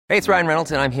Hey, it's Ryan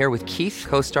Reynolds, and I'm here with Keith,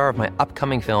 co-star of my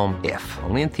upcoming film, If,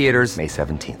 only in theaters May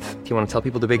 17th. Do you want to tell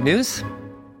people the big news?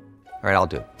 All right, I'll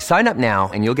do it. Sign up now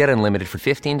and you'll get unlimited for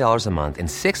 $15 a month and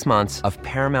 6 months of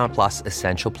Paramount Plus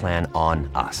Essential Plan on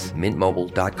us.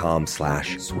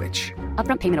 MintMobile.com/switch.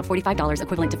 Upfront payment of $45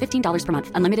 equivalent to $15 per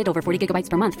month. Unlimited over 40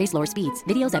 gigabytes per month. Face lower speeds.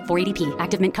 Videos at 480p.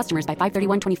 Active Mint customers by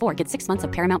 531.24 get 6 months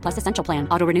of Paramount Plus Essential Plan.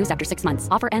 Auto renews after 6 months.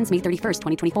 Offer ends May 31st,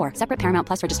 2024. Separate Paramount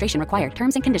Plus registration required.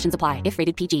 Terms and conditions apply if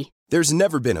rated PG. There's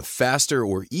never been a faster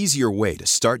or easier way to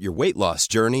start your weight loss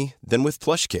journey than with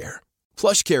PlushCare.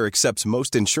 PlushCare accepts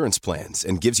most insurance plans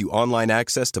and gives you online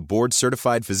access to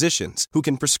board-certified physicians who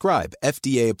can prescribe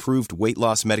FDA-approved weight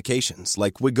loss medications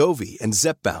like Wegovy and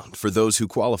Zepbound for those who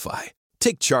qualify.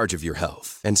 Take charge of your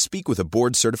health and speak with a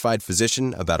board-certified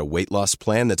physician about a weight loss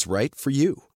plan that's right for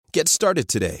you. Get started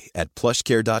today at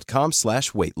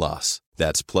plushcare.com/weight loss.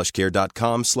 That's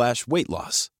plushcare.com/weight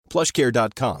loss.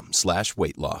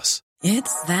 plushcare.com/weight loss.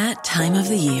 It's that time of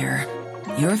the year.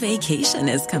 Your vacation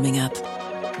is coming up.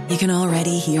 You can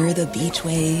already hear the beach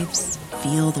waves,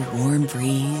 feel the warm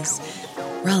breeze,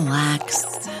 relax,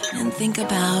 and think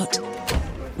about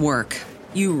work.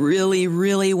 You really,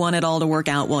 really want it all to work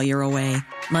out while you're away.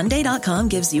 Monday.com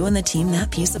gives you and the team that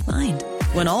peace of mind.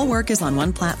 When all work is on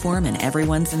one platform and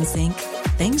everyone's in sync,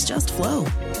 things just flow.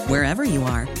 Wherever you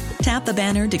are, tap the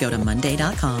banner to go to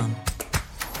Monday.com.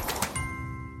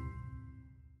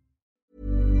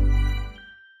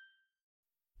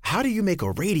 How do you make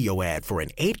a radio ad for an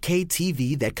 8K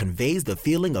TV that conveys the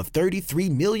feeling of 33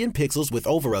 million pixels with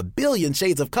over a billion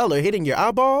shades of color hitting your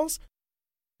eyeballs?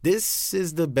 This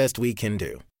is the best we can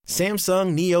do.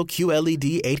 Samsung Neo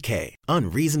QLED 8K,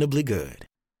 unreasonably good.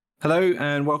 Hello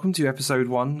and welcome to episode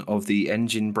 1 of the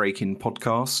Engine Breaking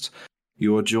podcast.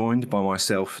 You are joined by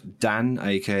myself, Dan,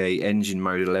 aka Engine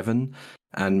Mode 11,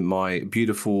 and my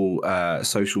beautiful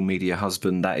social media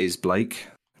husband, that is Blake.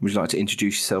 Would you like to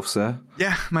introduce yourself, sir?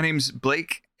 Yeah, my name's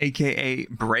Blake, aka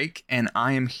Break, and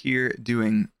I am here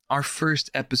doing our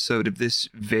first episode of this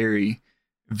very,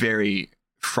 very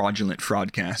fraudulent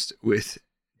fraudcast with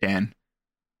Dan.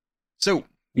 So,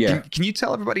 yeah, can you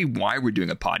tell everybody why we're doing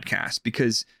a podcast?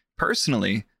 Because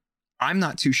personally, I'm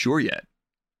not too sure yet.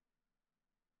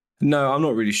 No, I'm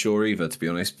not really sure either, to be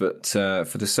honest, but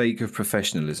for the sake of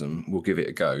professionalism, we'll give it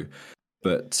a go.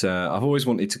 But I've always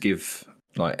wanted to give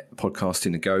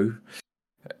podcasting a go.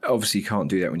 Obviously you can't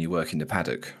do that when you work in the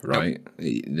paddock, right?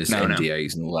 Nope. There's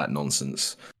NDAs and all that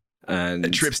nonsense,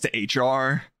 and trips to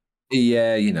HR.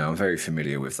 Yeah, I'm very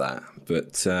familiar with that,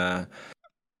 but I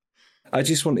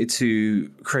just wanted to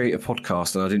create a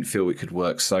podcast and I didn't feel it could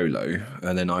work solo.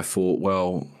 And then I thought,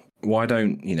 well, why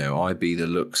don't I be the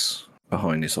looks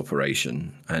behind this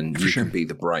operation and you can be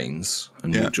the brains,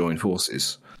 and we'll join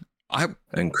forces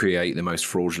and create the most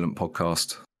fraudulent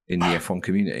podcast in the F1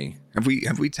 community. Have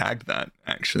we tagged that,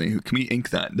 actually? Can we ink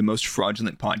that? The most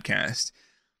fraudulent podcast?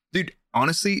 Dude,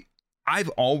 honestly, I've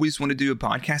always wanted to do a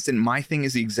podcast, and my thing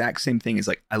is the exact same thing. Is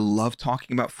I love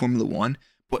talking about Formula One,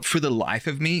 but for the life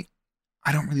of me,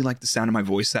 I don't really like the sound of my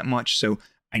voice that much, so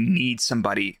I need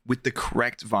somebody with the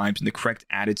correct vibes and the correct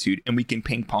attitude, and we can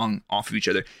ping pong off of each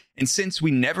other. And since we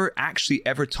never actually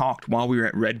ever talked while we were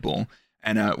at Red Bull,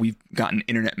 and we've gotten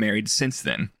internet married since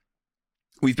then,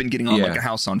 we've been getting on like a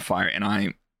house on fire, and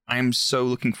I'm so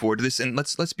looking forward to this. And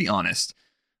let's be honest,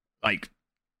 a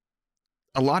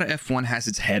lot of F1 has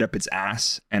its head up its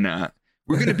ass, and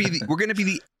we're gonna be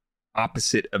the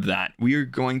opposite of that. We are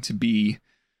going to be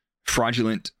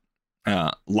fraudulent,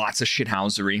 lots of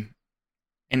shithousery,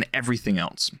 and everything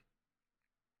else.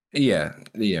 Yeah,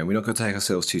 we're not going to take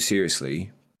ourselves too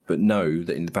seriously, but know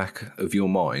that in the back of your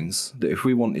minds that if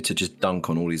we wanted to just dunk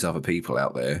on all these other people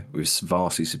out there with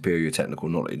vastly superior technical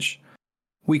knowledge,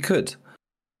 we could.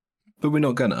 But we're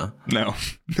not gonna. No,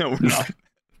 we're not.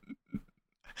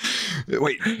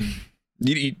 Wait,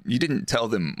 you didn't tell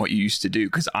them what you used to do,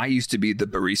 because I used to be the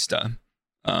barista.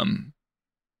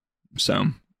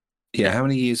 So yeah, how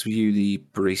many years were you the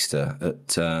barista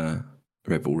at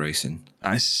Red Bull Racing?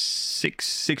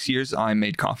 6 years. I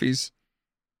made coffees.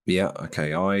 Yeah,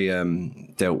 okay. I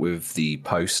dealt with the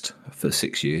post for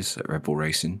 6 years at Red Bull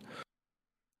Racing.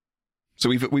 So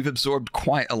we've absorbed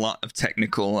quite a lot of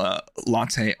technical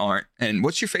latte art. And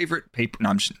what's your favorite paper? No,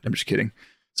 I'm just kidding.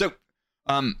 So,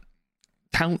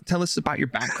 tell us about your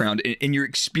background and your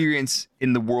experience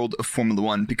in the world of Formula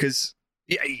One, because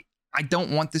I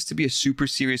don't want this to be a super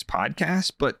serious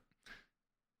podcast, but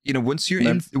once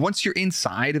you're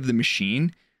inside of the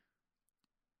machine,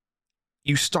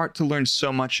 you start to learn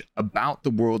so much about the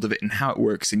world of it and how it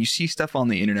works. And you see stuff on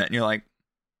the internet and you're like,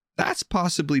 that's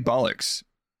possibly bollocks.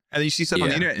 And then you see stuff on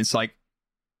the internet and it's like,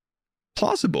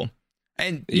 plausible.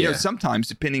 And, you know, sometimes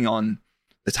depending on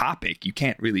the topic, you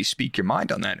can't really speak your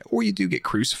mind on that, or you do get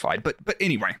crucified. But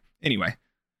anyway.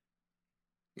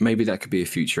 Maybe that could be a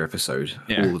future episode.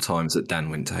 Yeah. All the times that Dan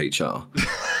went to HR.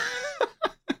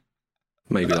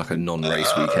 Maybe like a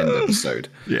non-race weekend episode.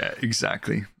 Yeah,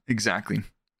 exactly.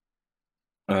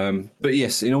 But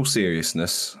yes, in all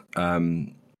seriousness,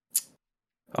 I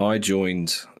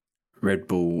joined Red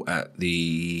Bull at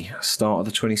the start of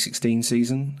the 2016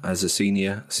 season as a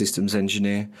senior systems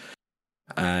engineer,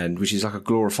 and which is like a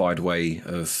glorified way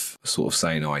of sort of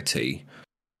saying IT.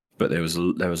 But there was a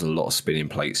lot of spinning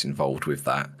plates involved with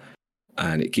that,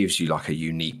 and it gives you like a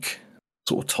unique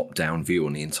sort of top-down view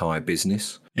on the entire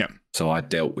business. Yeah. So I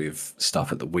dealt with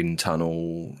stuff at the wind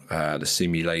tunnel, the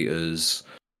simulators,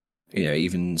 you know,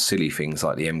 even silly things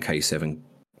like the MK7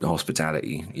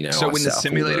 hospitality. You know, so when the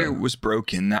simulator was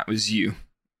broken, that was you.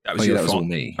 That was your fault. That was all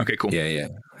me. Okay, cool. Yeah.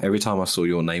 Every time I saw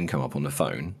your name come up on the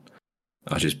phone,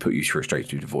 I just put you straight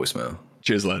through the voicemail.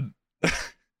 Cheers, lad.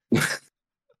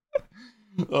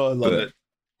 Oh, I love it.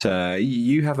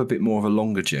 You have a bit more of a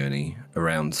longer journey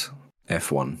around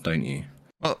F1, don't you?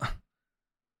 Well,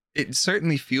 it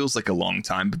certainly feels like a long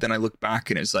time, but then I look back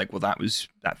and it's like, well,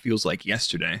 that feels like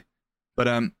yesterday. But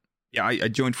yeah, I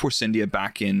joined Force India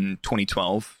back in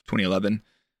 2012, 2011.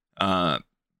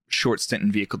 Short stint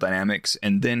in vehicle dynamics,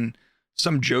 and then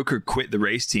some joker quit the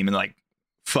race team and like,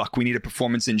 fuck, we need a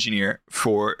performance engineer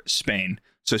for Spain.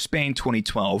 So Spain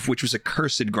 2012, which was a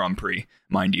cursed Grand Prix,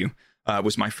 mind you,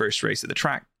 was my first race at the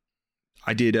track.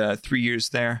 I did 3 years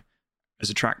there as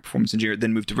a track performance engineer,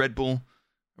 then moved to Red Bull.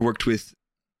 I worked with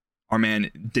our man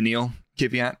Daniil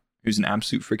Kvyat, who's an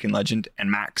absolute freaking legend,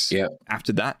 and Max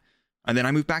after that. And then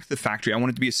I moved back to the factory. I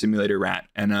wanted to be a simulator rat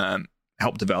and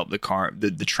help develop the car.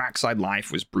 The trackside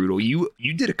life was brutal. You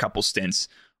did a couple stints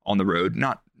on the road,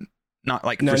 not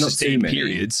like for sustained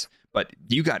periods, but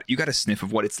you got a sniff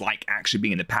of what it's like actually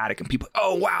being in the paddock, and people,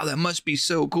 oh wow, that must be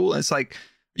so cool. And it's like,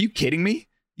 are you kidding me?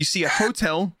 You see a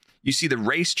hotel, you see the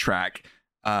racetrack,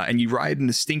 and you ride in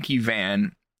the stinky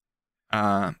van,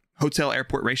 hotel,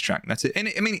 airport, racetrack. That's it.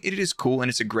 And I mean, it is cool and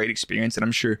it's a great experience. And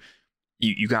I'm sure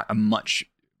you got a much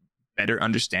better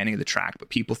understanding of the track, but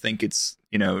people think it's,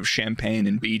 you know, champagne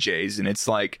and BJ's, and it's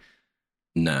like,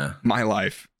 nah, my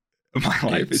life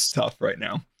is tough right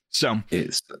now. So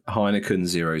it's Heineken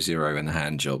 00 and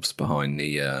hand jobs behind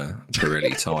the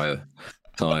Pirelli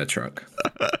tire truck.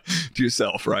 To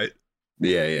yourself, right?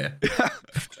 Yeah.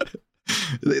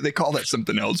 They call that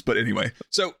something else, but anyway.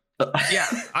 So yeah,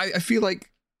 I feel like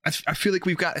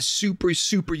we've got a super,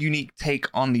 super unique take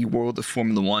on the world of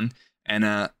Formula One,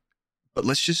 and but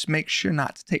let's just make sure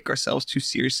not to take ourselves too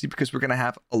seriously, because we're gonna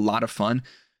have a lot of fun.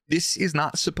 This is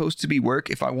not supposed to be work.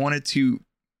 If I wanted to,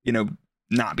 you know,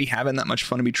 not be having that much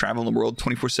fun and be traveling the world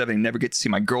 24/7 and never get to see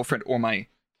my girlfriend or my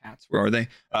cats, where are they?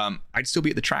 I'd still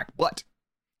be at the track, but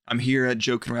I'm here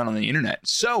joking around on the internet.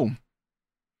 So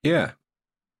yeah,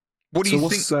 what do you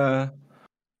think?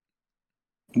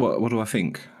 What do I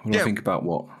think? What do I think about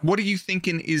what? What are you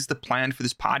thinking is the plan for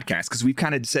this podcast? Because we've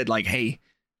kind of said like, hey,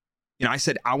 you know, I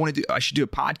said I should do a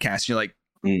podcast. And you're like,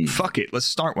 fuck it, let's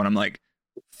start one. I'm like,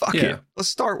 fuck it, let's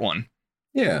start one.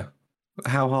 Yeah.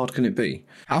 How hard can it be?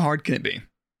 How hard can it be?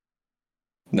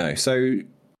 No. So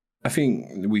I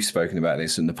think we've spoken about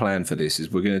this, and the plan for this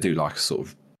is we're going to do like a sort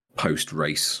of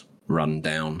post-race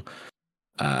rundown.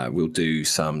 We'll do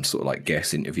some sort of like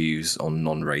guest interviews on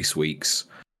non-race weeks.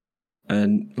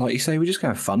 And like you say, we're just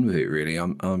going to have fun with it, really.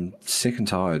 I'm sick and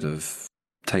tired of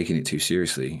taking it too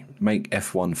seriously. Make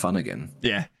F1 fun again.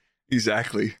 Yeah,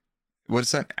 exactly. What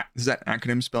is that? Does that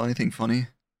acronym spell anything funny?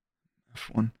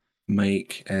 F1.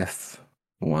 Make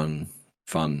F1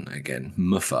 fun again.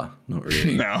 Muffa, not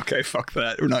really. No, okay, fuck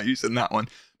that. We're not using that one.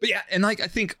 But yeah, and like I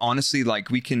think honestly, like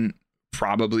we can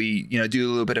probably, you know, do a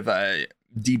little bit of a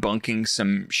debunking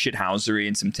some shithousery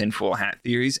and some tinfoil hat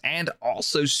theories, and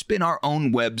also spin our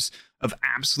own webs of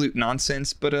absolute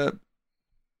nonsense, but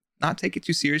not take it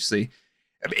too seriously.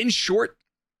 In short,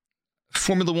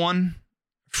 Formula One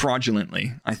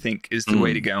fraudulently, I think, is the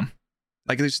way to go.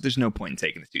 Like there's no point in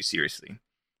taking this too seriously.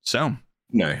 So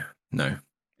no.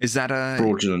 Is that a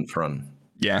fraudulent front?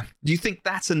 Yeah. Do you think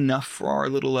that's enough for our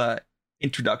little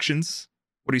introductions?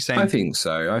 What are you saying? I think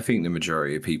so. I think the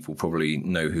majority of people probably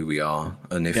know who we are,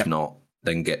 and if not,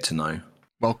 then get to know.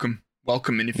 Welcome.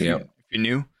 And if you're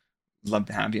new, love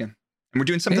to have you. And we're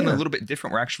doing something a little bit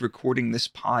different. We're actually recording this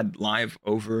pod live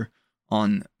over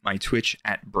on my Twitch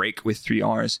at Break with 3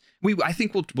 R's. I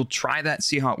think we'll try that,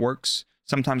 see how it works.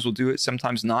 Sometimes we'll do it,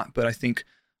 sometimes not. But I think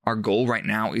our goal right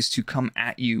now is to come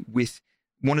at you with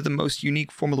one of the most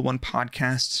unique Formula One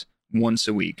podcasts once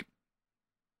a week.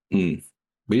 We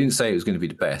didn't say it was going to be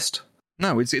the best.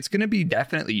 No, it's going to be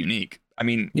definitely unique. I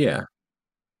mean, Yeah.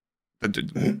 that's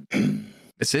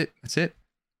it. That's it.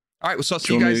 All right. Well, so I'll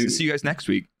Do you see you guys next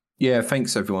week. Yeah,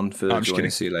 thanks everyone for I'm just joining.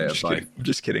 kidding. See you later. Bye.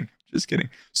 Just kidding.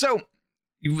 So,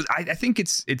 I think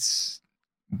it's.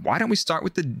 Why don't we start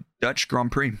with the Dutch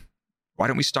Grand Prix? Why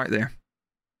don't we start there?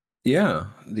 Yeah,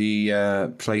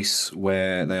 the place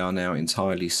where they are now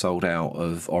entirely sold out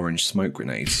of orange smoke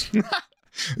grenades.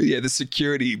 Yeah, the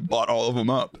security bought all of them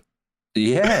up.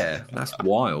 Yeah, that's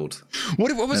wild.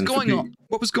 What was going on?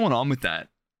 What was going on with that?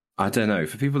 I don't know.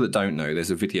 For people that don't know,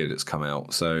 there's a video that's come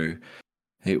out. So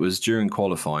it was during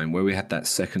qualifying where we had that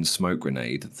second smoke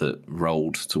grenade that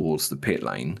rolled towards the pit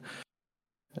lane.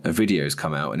 A video's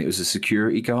come out, and it was a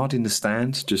security guard in the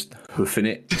stand just hoofing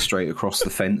it straight across the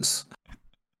fence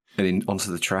and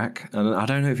onto the track. And I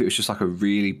don't know if it was just like a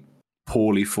really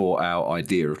poorly thought out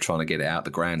idea of trying to get it out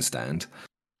the grandstand.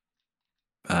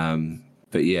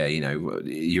 But yeah, you know,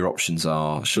 your options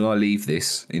are: shall I leave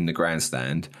this in the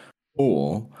grandstand,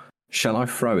 or shall I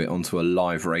throw it onto a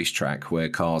live racetrack where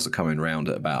cars are coming around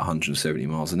at about 170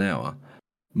 miles an hour?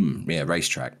 Yeah,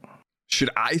 racetrack. Should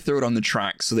I throw it on the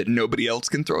track so that nobody else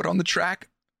can throw it on the track?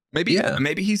 Maybe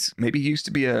he used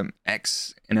to be a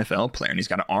ex NFL player and he's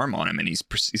got an arm on him and he's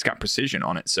got precision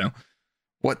on it. So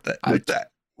what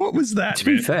was that? To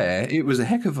be fair, it was a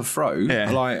heck of a throw.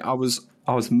 Yeah. Like I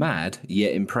was mad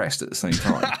yet impressed at the same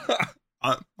time.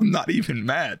 I'm not even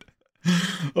mad.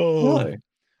 Oh, no.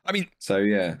 I mean, so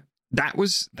yeah,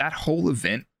 that whole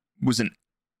event was an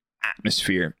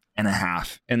atmosphere and a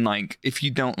half. And like, if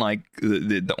you don't like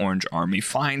the Orange Army,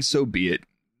 fine, so be it.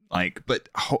 Like, but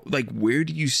like, where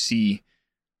do you see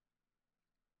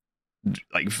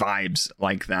like vibes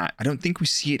like that? I don't think we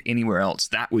see it anywhere else.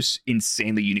 That was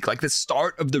insanely unique. Like the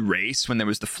start of the race when there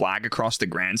was the flag across the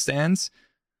grandstands,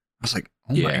 I was like,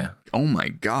 oh my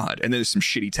God. And there's some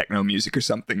shitty techno music or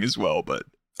something as well, but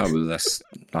I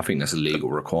think that's a legal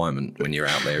requirement when you're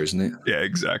out there, isn't it? Yeah,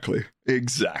 exactly.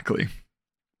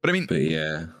 But I mean,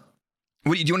 yeah.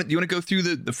 What do you want to go through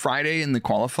the Friday and the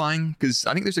qualifying? Because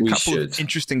I think there's a couple of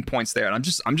interesting points there, and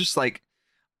I'm just like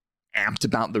amped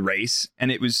about the race,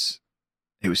 and it was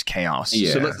chaos.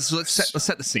 Yeah. So let's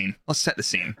set the scene. Let's set the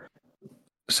scene.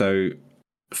 So,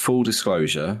 full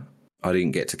disclosure, I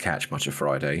didn't get to catch much of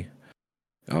Friday.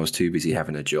 I was too busy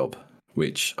having a job,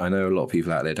 which I know a lot of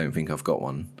people out there don't think I've got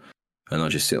one, and I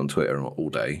just sit on Twitter all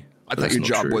day. I thought your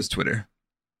job was Twitter.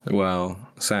 Well,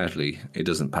 sadly, it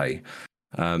doesn't pay.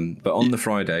 But on the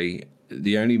Friday,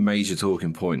 the only major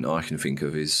talking point I can think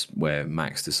of is where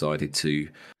Max decided to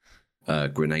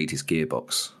grenade his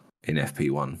gearbox in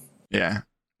FP1. Yeah.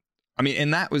 I mean,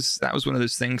 and that was one of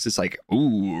those things. It's like,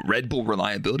 ooh, Red Bull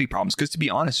reliability problems. Because to be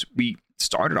honest, we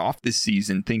started off this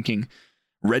season thinking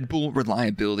Red Bull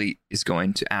reliability is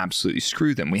going to absolutely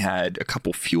screw them. We had a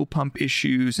couple fuel pump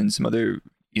issues and some other,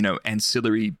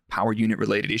 ancillary power unit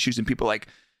related issues, and people are like,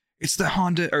 it's the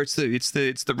Honda, or it's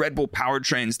the Red Bull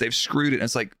powertrains. They've screwed it. And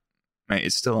it's like, right,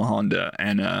 it's still a Honda,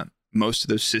 and most of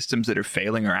those systems that are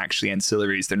failing are actually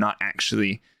ancillaries. They're not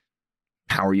actually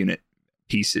power unit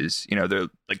pieces. They're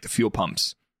like the fuel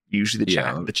pumps. Usually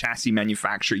the chassis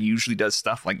manufacturer usually does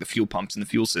stuff like the fuel pumps and the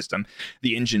fuel system.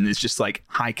 The engine is just like,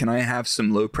 hi, can I have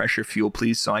some low pressure fuel,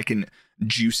 please, so I can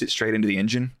juice it straight into the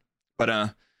engine? But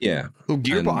little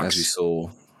gearbox. And as we saw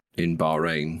in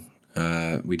Bahrain,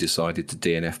 we decided to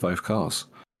DNF both cars.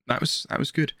 That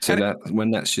was good. So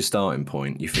when that's your starting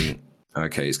point, you think,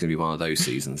 okay, it's going to be one of those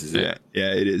seasons, is it?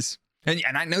 Yeah, it is. And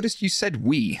I noticed you said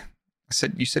we.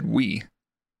 You said we.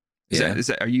 Is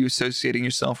that? Are you associating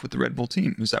yourself with the Red Bull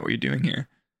team? Is that what you're doing here?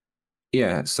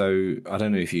 Yeah. So I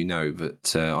don't know if you know,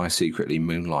 but I secretly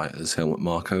moonlight as Helmut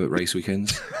Marko at race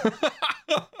weekends.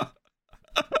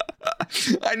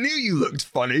 I knew you looked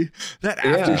funny. That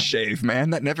aftershave,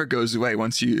 man, that never goes away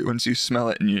once you smell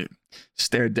it and you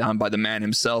stare down by the man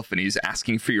himself and he's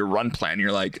asking for your run plan.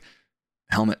 You're like,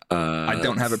 Helmut, I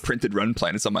don't have a printed run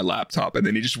plan. It's on my laptop. And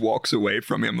then he just walks away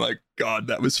from me. I'm like, God,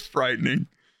 that was frightening.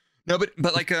 No, but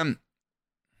like, I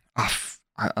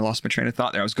lost my train of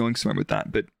thought there. I was going somewhere with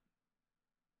that, but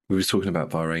we were talking about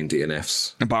Bahrain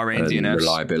DNFs. DNFs.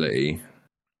 Reliability.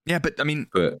 Yeah, but I mean,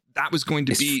 that was going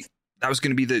to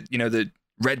be the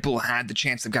Red Bull had the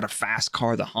chance. They've got a fast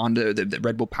car. The Honda, the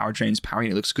Red Bull powertrains, power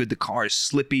unit looks good. The car is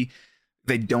slippy.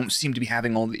 They don't seem to be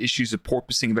having all the issues of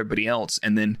porpoising of everybody else.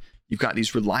 And then you've got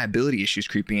these reliability issues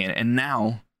creeping in. And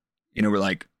now, we're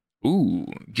like, ooh,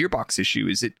 gearbox issue.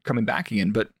 Is it coming back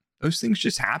again? But those things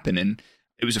just happen. And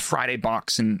it was a Friday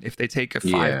box. And if they take a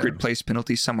 5 grid place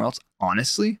penalty somewhere else,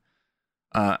 honestly,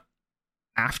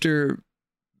 after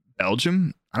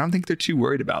Belgium, I don't think they're too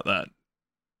worried about that.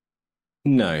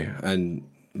 No, and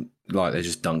like they're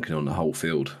just dunking on the whole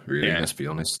field, really, let's be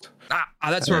honest.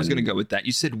 That's where I was going to go with that.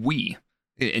 You said we,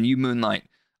 and you Moonlight.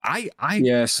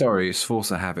 Yeah, sorry, it's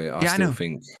force of habit. I still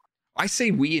think. I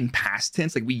say we in past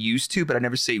tense, like we used to, but I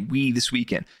never say we this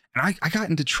weekend. And I got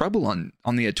into trouble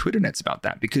on the Twitter nets about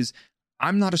that because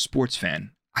I'm not a sports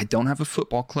fan. I don't have a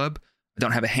football club. I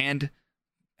don't have a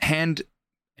hand,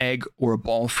 egg, or a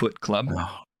ball foot club.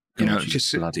 Oh, God,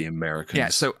 just bloody Americans. Yeah,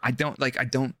 so I don't like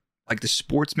the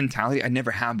sports mentality. I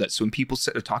never have that. So when people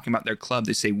are talking about their club,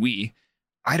 they say we.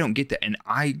 I don't get that. And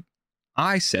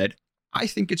I said, I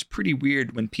think it's pretty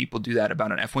weird when people do that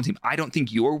about an F1 team. I don't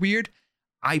think you're weird.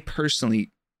 I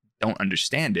personally don't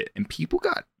understand it. And people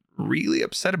got really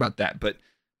upset about that. But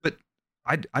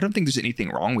I don't think there's anything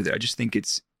wrong with it. I just think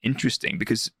it's interesting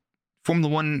because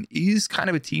Formula One is kind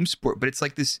of a team sport, but it's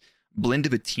like this blend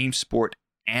of a team sport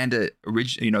and an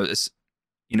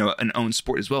own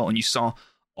sport as well. And you saw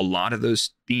a lot of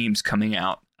those themes coming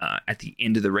out at the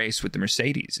end of the race with the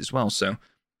Mercedes as well. So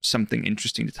something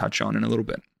interesting to touch on in a little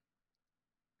bit.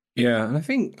 Yeah, and I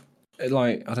think,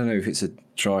 like, I don't know if it's a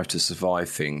drive to survive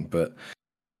thing, but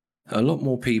a lot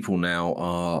more people now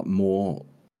are more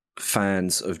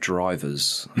fans of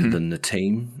drivers than the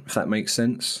team, if that makes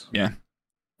sense. Yeah.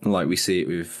 Like we see it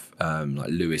with like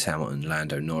Lewis Hamilton,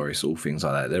 Lando Norris, all things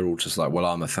like that. They're all just like, well,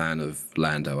 I'm a fan of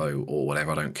Lando or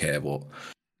whatever. I don't care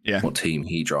what team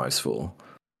he drives for.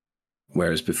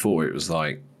 Whereas before it was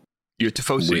like you're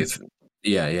Tifosi.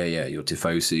 You're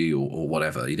Tifosi or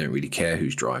whatever. You don't really care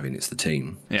who's driving; it's the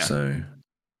team. Yeah. So,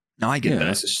 no, I get that.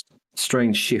 That's a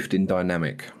strange shift in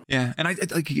dynamic. Yeah, and I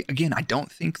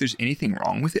don't think there's anything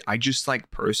wrong with it. I just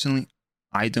personally,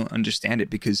 I don't understand it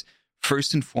because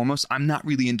first and foremost, I'm not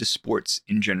really into sports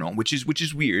in general, which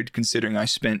is weird considering I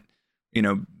spent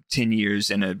 10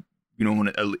 years in an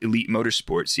elite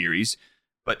motorsport series,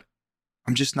 but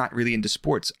I'm just not really into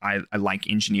sports. I like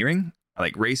engineering. I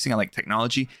like racing. I like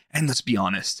technology. And let's be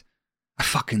honest, I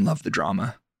fucking love the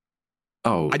drama.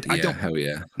 Oh, I don't, hell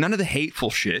yeah. None of the hateful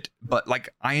shit, but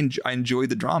I enjoy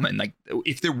the drama. And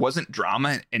if there wasn't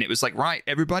drama and it was right,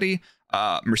 everybody,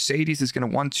 Mercedes is going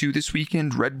to 1-2 this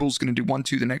weekend. Red Bull's going to do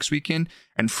 1-2 the next weekend.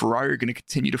 And Ferrari are going to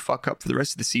continue to fuck up for the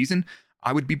rest of the season.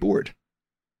 I would be bored.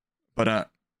 But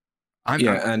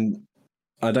and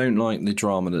I don't like the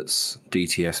drama that's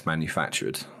DTS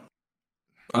manufactured.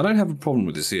 I don't have a problem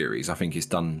with the series. I think it's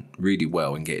done really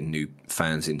well in getting new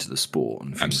fans into the sport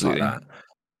and things like that.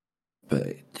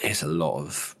 But there's a lot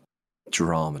of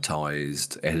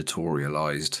dramatized,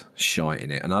 editorialized shite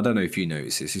in it. And I don't know if you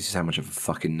notice this. This is how much of a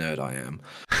fucking nerd I am.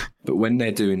 But when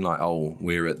they're doing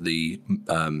we're at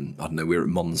we're at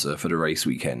Monza for the race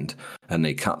weekend, and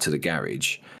they cut to the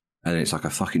garage, and it's like a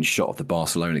fucking shot of the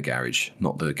Barcelona garage,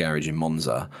 not the garage in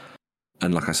Monza.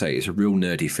 And like I say, it's a real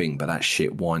nerdy thing, but that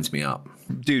shit winds me up.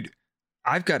 Dude,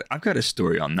 I've got a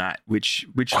story on that, which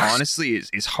honestly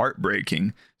is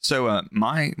heartbreaking. So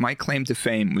my claim to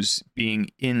fame was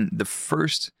being in the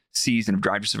first season of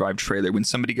Drive to Survive trailer when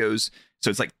somebody goes,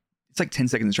 so it's like 10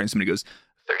 seconds in the trailer, somebody goes,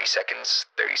 30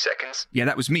 seconds. Yeah,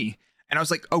 that was me. And I was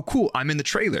like, oh, cool, I'm in the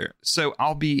trailer. So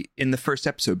I'll be in the first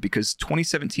episode because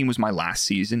 2017 was my last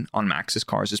season on Maxxis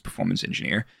Cars as performance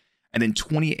engineer. And then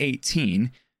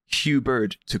 2018, Hugh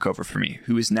Bird took over for me,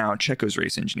 who is now Checo's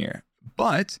race engineer.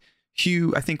 But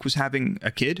Hugh, I think, was having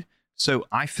a kid. So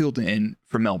I filled in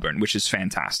for Melbourne, which is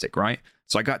fantastic, right?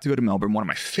 So I got to go to Melbourne, one of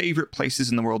my favorite places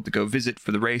in the world to go visit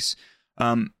for the race.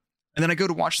 And then I go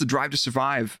to watch the Drive to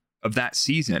Survive of that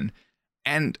season.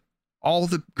 And all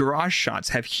the garage shots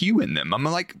have Hugh in them. I'm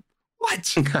like,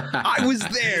 what? I was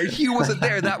there. Hugh wasn't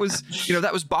there. That was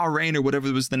Bahrain or whatever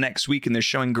it was the next week. And they're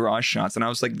showing garage shots. And I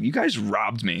was like, you guys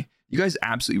robbed me. You guys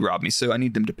absolutely robbed me. So I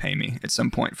need them to pay me at some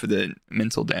point for the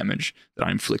mental damage that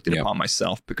I inflicted upon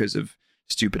myself because of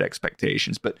stupid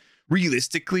expectations. But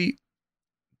realistically,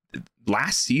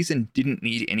 last season didn't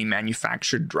need any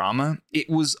manufactured drama. It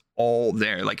was all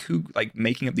there.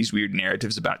 Making up these weird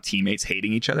narratives about teammates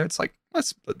hating each other. It's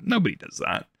nobody does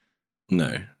that.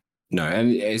 No.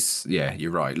 And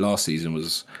you're right. Last season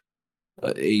was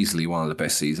easily one of the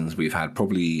best seasons we've had,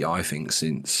 probably, I think,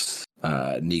 since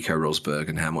Nico Rosberg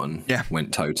and Hamilton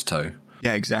went toe to toe.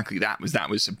 Yeah, exactly. That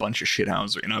was a bunch of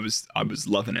shithousery, and I was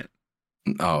loving it.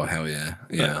 Oh, hell yeah.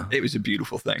 Yeah. It was a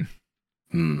beautiful thing.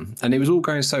 And it was all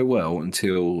going so well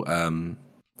until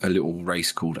a little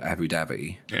race called Abu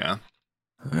Dhabi. Yeah.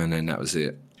 And then that was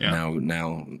it. Yeah.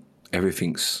 Now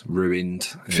everything's ruined.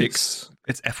 Fixed.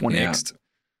 It's F1 X'd.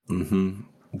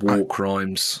 War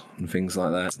crimes and things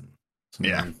like that.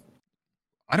 Yeah.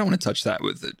 I don't want to touch that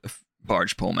with a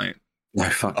barge pole, mate. No,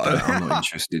 fuck that. I'm not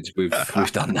interested. We've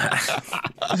done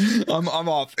that. I'm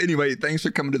off. Anyway, thanks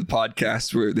for coming to the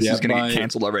podcast. This is going to get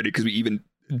canceled already because we even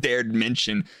dared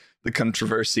mention the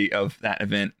controversy of that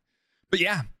event. But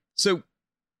yeah, so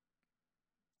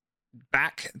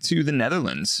back to the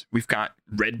Netherlands. We've got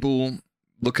Red Bull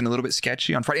looking a little bit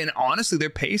sketchy on Friday. And honestly, their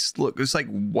pace, look, it's like,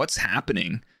 what's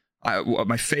happening?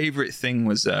 My favorite thing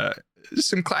was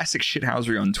some classic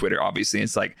shithousery on Twitter, obviously.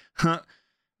 It's like, I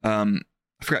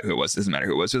forgot who it was. Doesn't matter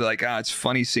who it was. So they're like, it's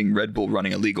funny seeing Red Bull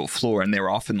running a legal floor. And they were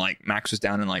often like, Max was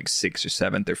down in like 6th or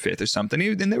 7th or 5th or something.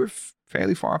 And they were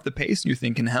fairly far off the pace. And you're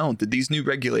thinking, hell, did these new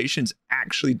regulations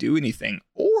actually do anything?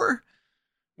 Or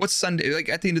what's Sunday? Like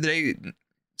at the end of the day,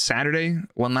 Saturday,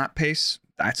 1 lap pace,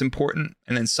 that's important.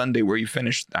 And then Sunday, where you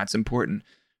finish, that's important.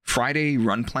 Friday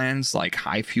run plans, like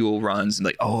high fuel runs, and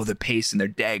like, oh, the pace and their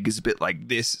deg is a bit like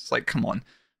this. It's like, come on,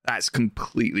 that's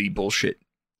completely bullshit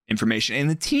information. And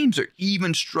the teams are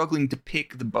even struggling to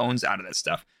pick the bones out of that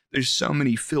stuff. There's so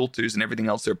many filters and everything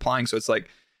else they're applying. So it's like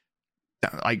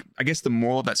I guess the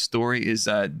moral of that story is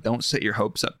don't set your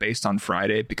hopes up based on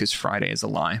Friday, because Friday is a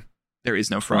lie. There is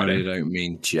no Friday. Friday don't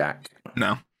mean jack.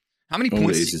 No. How many All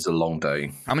points? it is a long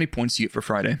day. How many points do you get for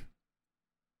Friday?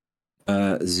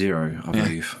 0, I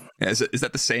believe. Yeah, is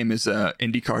that the same as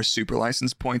IndyCar super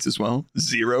license points as well?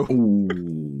 0.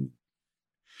 Ooh.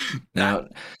 Now,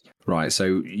 right.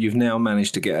 So you've now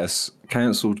managed to get us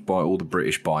cancelled by all the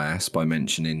British bias by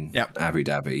mentioning Abu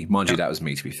Dhabi. Mind you, that was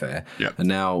me, to be fair. Yep. And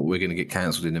now we're going to get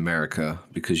cancelled in America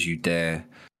because you dare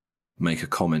make a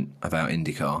comment about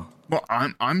IndyCar. Well,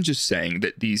 I'm just saying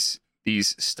that these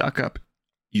stuck up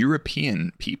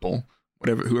European people,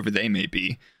 whoever they may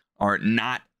be, are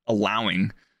not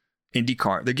allowing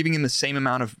IndyCar. They're giving him the same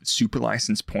amount of super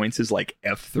license points as like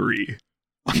F3.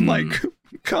 I'm like,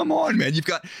 come on, man. You've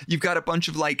got a bunch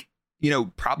of like,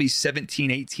 probably 17,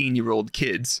 18-year-old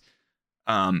kids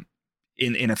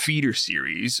in a feeder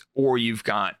series, or you've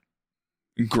got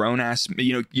grown ass,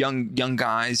 young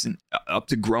guys and up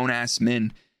to grown ass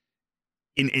men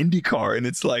in IndyCar, and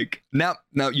it's like now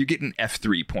you're getting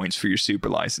F3 points for your super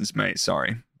license, mate.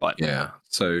 Sorry, but yeah.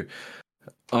 So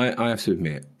I have to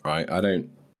admit, right?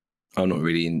 I'm not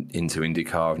really into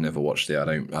IndyCar. I've never watched it.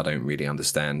 I don't really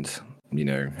understand,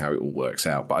 how it all works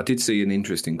out. But I did see an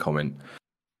interesting comment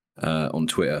on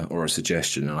Twitter, or a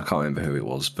suggestion, and I can't remember who it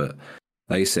was, but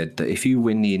they said that if you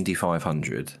win the Indy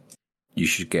 500, you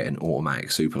should get an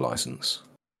automatic super license.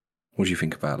 What do you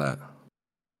think about that?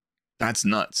 That's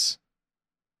nuts.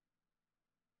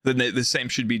 The same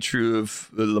should be true of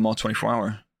the Le Mans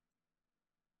 24-hour.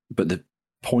 But the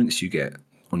points you get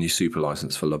on your super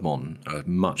license for Le Mans are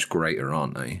much greater,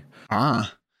 aren't they?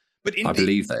 But I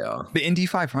believe they are. The Indy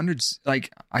 500's,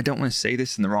 like, I don't want to say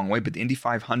this in the wrong way, but the Indy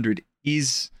 500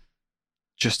 is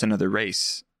just another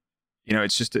race.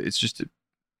 It's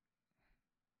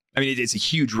a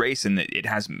huge race, and it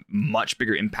has much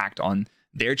bigger impact on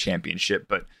their championship.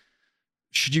 But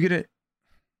should you get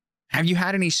have you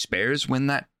had any spares win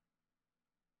that?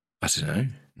 I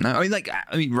don't know.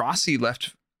 No, Rossi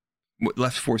left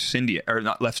Force India, or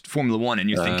not left Formula One, and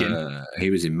you're thinking he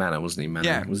was in Manor, wasn't he? Manor,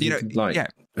 yeah, was he?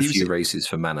 A few races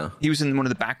for Manor. He was in one of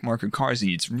the back marker cars,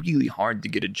 and it's really hard to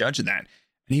get a judge of that.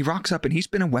 And he rocks up, and he's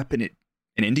been a weapon in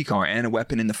IndyCar and a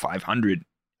weapon in the 500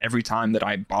 every time that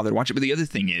I bother to watch it. But the other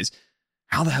thing is,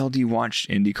 how the hell do you watch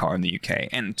IndyCar in the UK?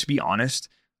 And to be honest,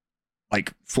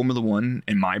 like Formula One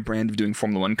and my brand of doing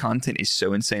Formula One content is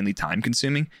so insanely time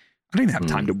consuming. I don't even have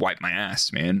time to wipe my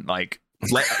ass, man. Like,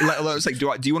 it's like, do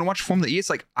you want to watch Formula E? It's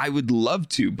like, I would love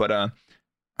to, but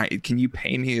can you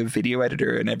pay me a video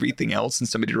editor and everything else and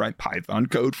somebody to write Python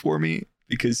code for me?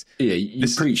 Because you're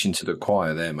preaching to the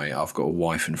choir there, mate. I've got a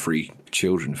wife and 3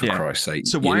 children, for Christ's sake.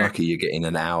 So you're lucky you're getting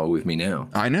an hour with me now.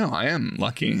 I know, I am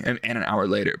lucky, and an hour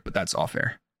later, but that's off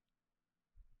air.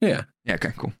 Yeah. Yeah.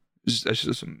 Okay. Cool. Just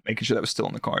making sure that was still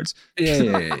on the cards.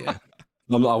 Yeah.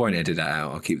 I won't edit that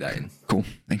out. I'll keep that in. Cool.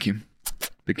 Thank you.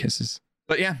 Big kisses.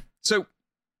 But yeah. So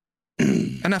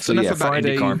enough about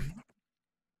Friday, IndyCar.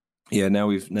 Yeah, now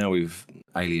we've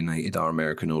alienated our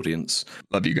American audience.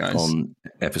 Love you guys. On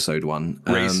episode 1.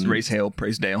 Race hail,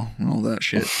 praise Dale, and all that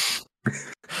shit.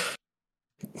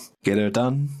 Get her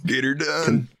done. Get her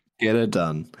done. Get her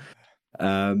done.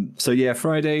 So yeah,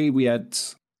 Friday we had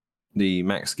the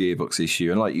max gearbox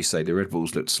issue, and like you say, the Red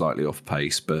Bulls looked slightly off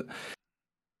pace, but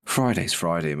Friday's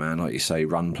Friday, man. Like you say,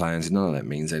 run plans, none of that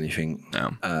means anything.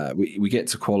 No. We get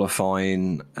to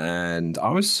qualifying, and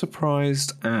I was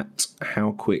surprised at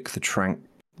how quick the track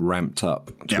ramped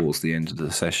up towards the end of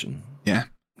the session. Yeah.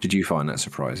 Did you find that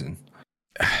surprising?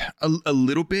 A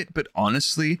little bit, but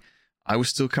honestly, I was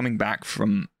still coming back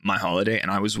from my holiday,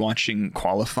 and I was watching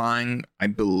qualifying, I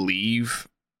believe,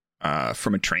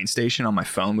 from a train station on my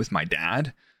phone with my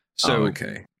dad. So,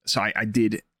 okay. So I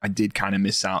did kind of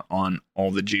miss out on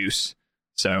all the juice.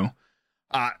 So,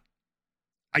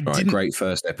 Great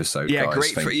first episode. Yeah,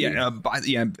 guys. great.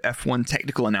 F1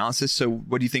 technical analysis. So,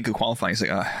 what do you think of qualifying? It's like,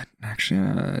 actually,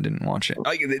 I didn't watch it.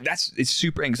 Like, it's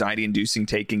super anxiety inducing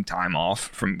taking time off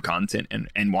from content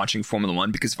and watching Formula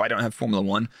One, because if I don't have Formula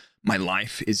One, my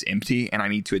life is empty, and I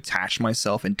need to attach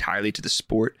myself entirely to the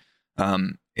sport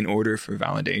in order for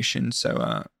validation.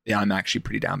 So, I'm actually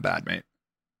pretty down bad, mate.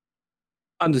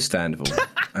 Understandable,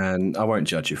 and I won't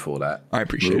judge you for that. I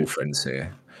appreciate We're all it. friends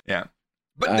here. Yeah.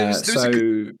 But if we're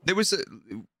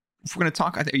going to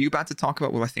talk, are you about to talk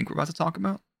about what I think we're about to talk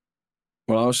about?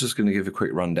 Well, I was just going to give a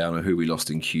quick rundown of who we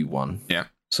lost in Q1. Yeah.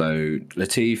 So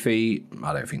Latifi,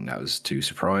 I don't think that was too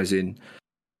surprising.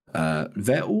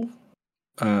 Vettel,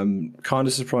 kind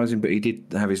of surprising, but he did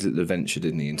have his little adventure,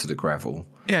 didn't he, into the gravel?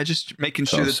 Yeah, just making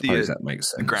So sure I that suppose that makes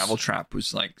the sense. gravel trap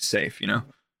was like safe, you know?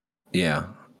 Yeah.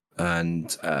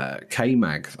 And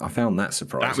K-Mag, I found that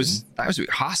surprising. That was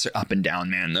Haas are up and down,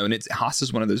 man, though. And Haas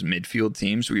is one of those midfield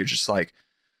teams where you're just like,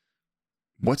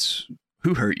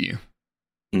 who hurt you?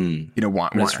 You know, why?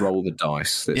 Let's roll the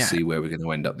dice. Let's see where we're going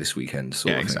to end up this weekend.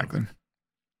 Yeah, exactly.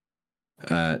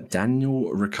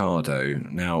 Daniel Ricciardo.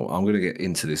 Now, I'm going to get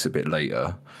into this a bit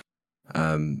later.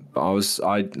 But I was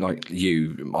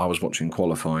watching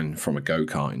qualifying from a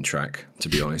go-karting track, to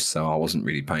be honest, so I wasn't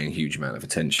really paying a huge amount of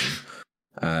attention.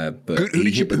 But who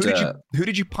did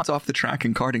you punt off the track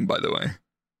in karting, by the way?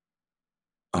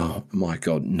 Oh my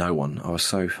god, no one. I was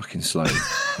so fucking slow.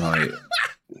 Like,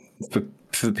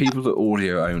 for people that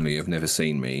audio only have never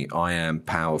seen me, I am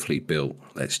powerfully built.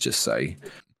 Let's just say,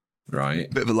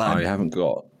 right? Bit of a lad. I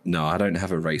don't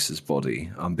have a racer's body.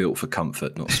 I'm built for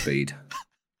comfort, not speed.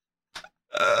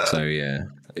 So yeah,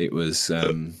 it was.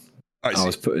 I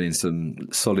was putting in some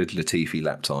solid Latifi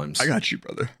lap times. I got you,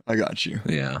 brother. I got you.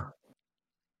 Yeah.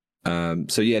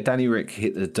 So yeah, Danny Rick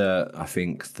hit the dirt. I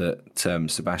think that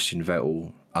Sebastian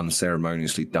Vettel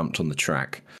unceremoniously dumped on the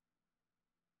track.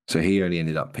 So he only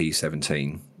ended up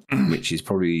P17, which is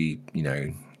probably,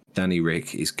 Danny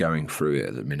Rick is going through it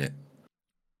at the minute.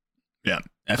 Yeah,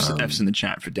 F's in the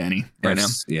chat for Danny right now.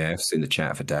 Yeah, F's in the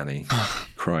chat for Danny.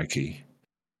 Crikey.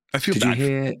 I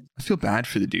feel bad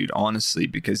for the dude, honestly,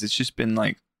 because it's just been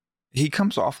like, he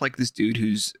comes off like this dude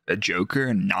who's a joker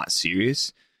and not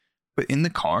serious. But in the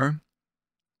car,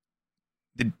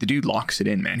 the dude locks it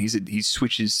in, man. He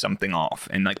switches something off,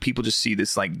 and like people just see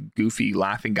this like goofy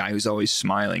laughing guy who's always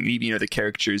smiling. Even the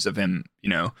caricatures of him,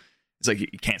 it's like he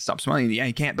can't stop smiling. Yeah,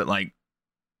 he can't, but like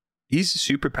he's a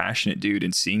super passionate dude,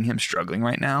 and seeing him struggling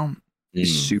right now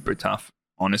is super tough,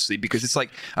 honestly. Because it's like,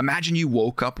 imagine you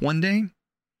woke up one day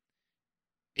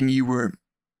and you were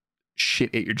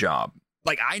shit at your job.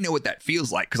 Like, I know what that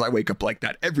feels like because I wake up like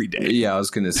that every day. Yeah, I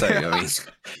was going to say, I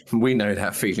mean, we know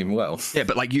that feeling well. Yeah,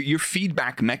 but like your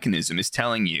feedback mechanism is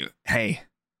telling you, hey,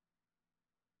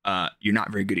 you're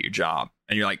not very good at your job.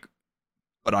 And you're like,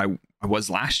 but I was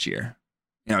last year.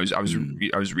 I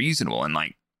was reasonable. And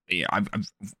like, I've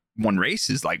won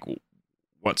races. Like,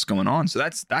 what's going on? So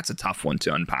that's a tough one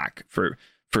to unpack for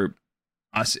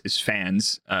us as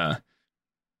fans.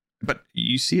 But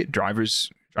you see it, drivers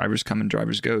come and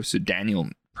drivers go. So Daniel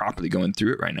properly going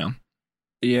through it right now.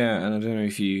 Yeah, and I don't know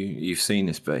if you've seen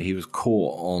this, but he was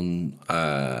caught on,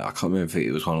 I can't remember if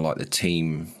it was kind of like the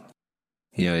team,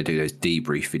 they do those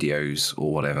debrief videos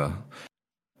or whatever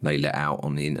they let out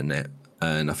on the internet.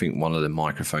 And I think one of the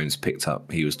microphones picked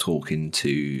up, he was talking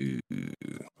to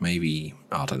maybe,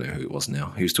 I don't know who it was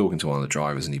now. He was talking to one of the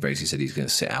drivers, and he basically said he's going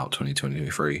to sit out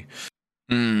 2023.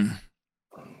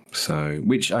 So,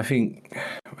 which I think...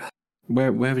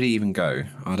 Where would he even go?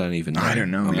 I don't even know. I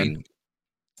don't know, man. I mean,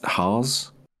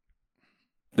 Haas?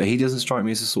 But he doesn't strike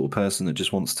me as the sort of person that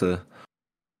just wants to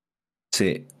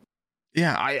sit.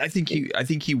 Yeah, I think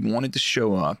he wanted to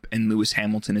show up and Lewis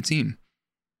Hamilton a team.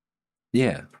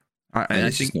 Yeah. And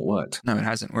it's just not worked. No, it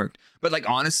hasn't worked. But like,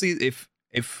 honestly,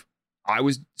 if I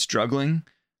was struggling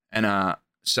and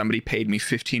somebody paid me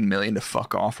 $15 million to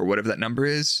fuck off or whatever that number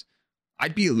is,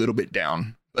 I'd be a little bit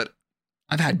down. But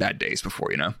I've had bad days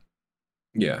before,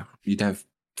 Yeah, you'd have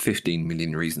 15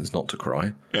 million reasons not to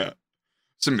cry. Yeah.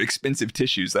 Some expensive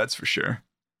tissues, that's for sure.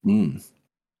 But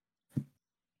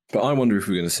I wonder if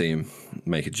we're going to see him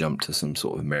make a jump to some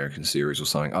sort of American series or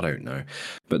something. I don't know.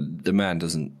 But the man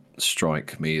doesn't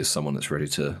strike me as someone that's ready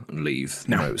to leave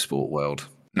the motorsport world.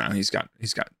 No, he's got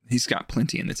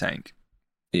plenty in the tank.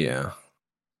 Yeah.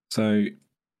 So,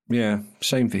 yeah,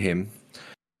 shame for him.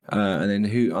 And then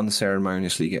who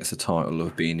unceremoniously gets the title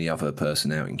of being the other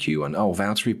person out in Q1? Oh,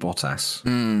 Valtteri Bottas.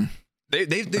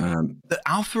 The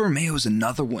Alfa Romeo is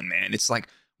another one, man. It's like,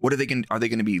 what are they going? Are they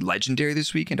going to be legendary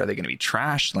this weekend? Are they going to be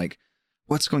trash? Like,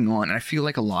 what's going on? And I feel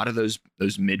like a lot of those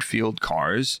midfield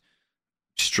cars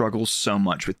struggle so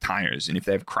much with tires, and if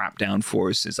they have crap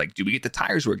downforce, it's like, do we get the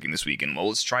tires working this weekend? Well,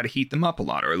 let's try to heat them up a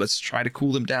lot, or let's try to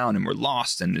cool them down, and we're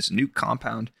lost in this new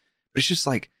compound. But it's just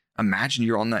like, imagine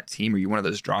you're on that team, or you're one of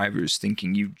those drivers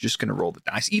thinking you're just going to roll the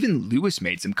dice. Even Lewis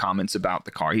made some comments about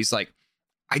the car. He's like,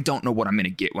 I don't know what I'm going to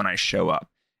get when I show up.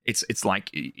 It's like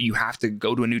you have to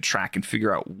go to a new track and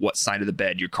figure out what side of the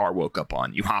bed your car woke up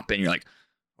on. You hop in, you're like,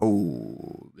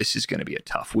 oh, this is going to be a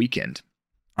tough weekend.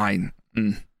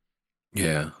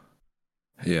 Yeah.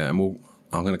 And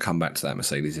I'm going to come back to that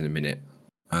Mercedes in a minute.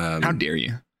 How dare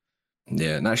you?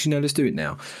 Yeah. No, actually, no, let's do it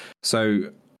now.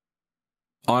 So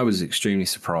I was extremely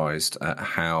surprised at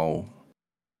how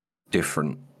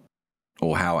different,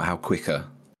 or how quicker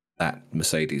that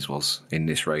Mercedes was in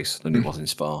this race than it was in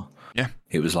Spa. Yeah.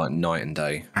 It was like night and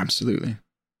day. Absolutely.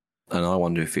 And I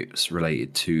wonder if it's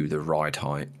related to the ride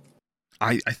height.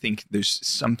 I think there's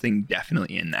something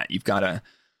definitely in that. You've got a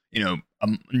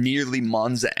nearly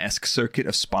Monza-esque circuit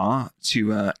of Spa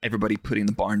to everybody putting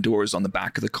the barn doors on the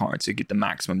back of the car to get the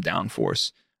maximum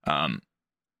downforce.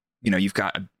 You've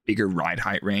got a bigger ride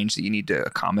height range that you need to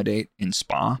accommodate in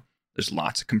Spa. There's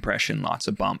lots of compression, lots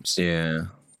of bumps. Yeah.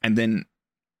 And then,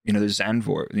 there's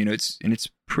Zandvoort. It's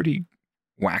pretty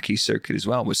wacky circuit as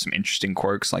well, with some interesting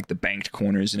quirks like the banked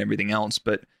corners and everything else.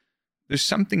 But there's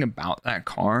something about that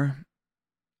car.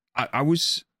 I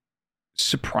was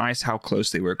surprised how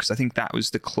close they were, because I think that was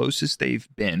the closest they've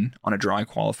been on a dry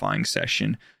qualifying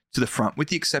session to the front, with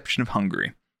the exception of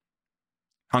Hungary.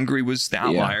 Hungary was the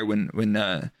outlier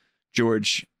when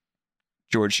George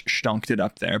stonked it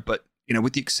up there. But,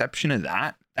 with the exception of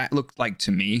that looked like,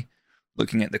 to me,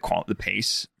 looking at the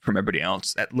pace from everybody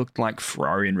else, that looked like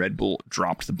Ferrari and Red Bull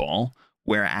dropped the ball,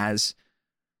 whereas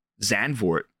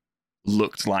Zandvoort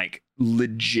looked like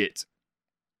legit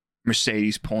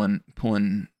Mercedes pulling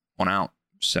one out.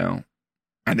 So,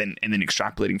 and then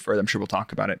extrapolating further, I'm sure we'll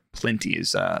talk about it plenty,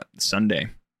 is Sunday.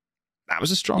 That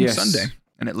was a strong Sunday,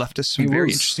 and it left us some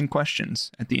very interesting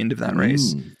questions at the end of that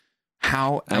race.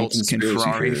 How else can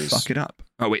Ferrari fuck it up?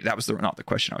 Oh wait, that was not the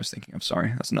question I was thinking of. Sorry,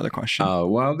 that's another question. Oh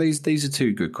well, these are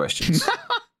two good questions,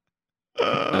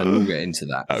 and we'll get into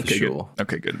that for sure. Good.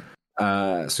 Okay, good.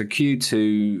 So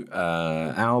Q2,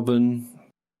 Albon,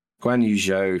 Guan Yu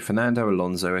Zhou, Fernando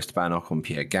Alonso, Esteban Ocon,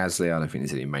 Pierre Gasly. I don't think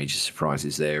there's any major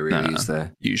surprises there, really, is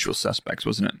there? Usual suspects,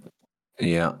 wasn't it?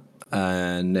 Yeah.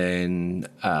 And then,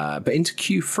 but into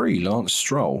Q3, Lance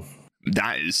Stroll.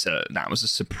 That was a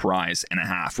surprise and a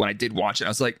half. When I did watch it, I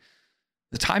was like,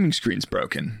 the timing screen's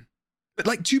broken. But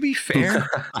like, to be fair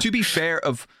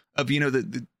of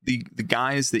the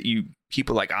guys that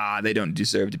people like, they don't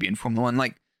deserve to be in Formula One.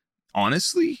 Like,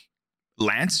 honestly,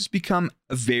 Lance has become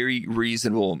a very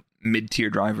reasonable mid-tier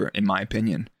driver, in my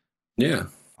opinion. Yeah.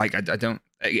 Like, I don't,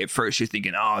 at first you're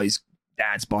thinking, his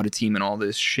dad's bought a team and all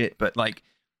this shit, but like,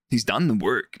 he's done the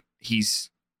work. He's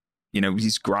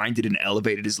grinded and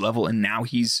elevated his level, and now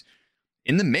he's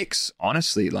in the mix,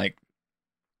 honestly. Like,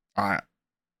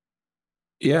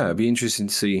 yeah, it'd be interesting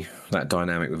to see that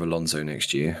dynamic with Alonso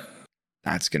next year.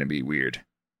 That's going to be weird.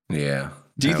 Yeah.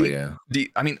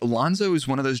 Alonso is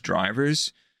one of those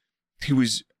drivers who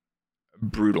was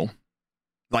brutal.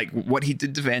 Like, what he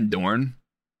did to Van Dorn,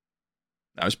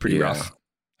 that was pretty rough.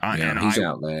 He's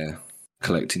out there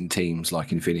collecting teams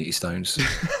like Infinity Stones.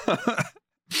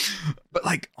 But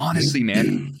like, honestly,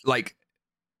 man, like,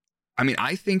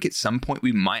 I think at some point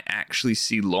we might actually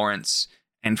see Lawrence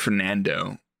and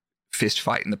Fernando fist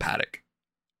fight in the paddock.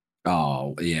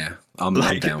 Oh yeah, I'm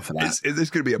down for that. There's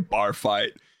going to be a bar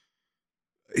fight.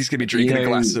 He's going to be drinking a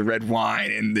glass of red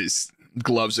wine, and his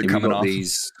gloves are coming off.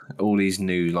 All these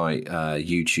new like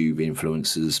YouTube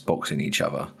influencers boxing each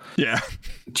other. Yeah.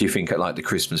 Do you think at like the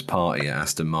Christmas party at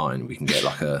Aston Martin we can get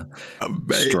like a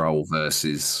Stroll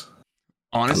versus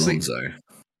Alonso?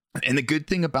 And the good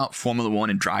thing about Formula One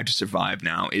and Drive to Survive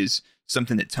now is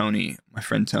something that Tony, my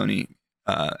friend Tony,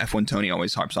 F1 Tony,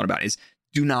 always harps on about, is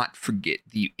do not forget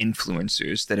the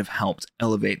influencers that have helped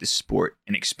elevate the sport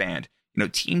and expand.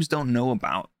 Teams don't know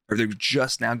about, or they're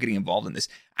just now getting involved in this.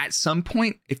 At some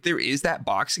point, if there is that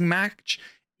boxing match,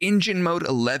 Engine Mode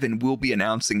 11 will be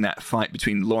announcing that fight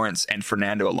between Lawrence and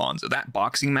Fernando Alonso. That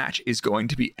boxing match is going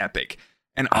to be epic.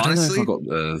 And honestly, I don't know if I've got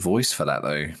the voice for that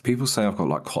though. People say I've got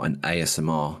like quite an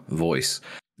ASMR voice.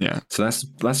 Yeah. So that's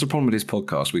the problem with this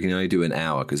podcast. We can only do an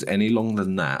hour, because any longer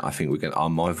than that, I think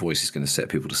my voice is going to set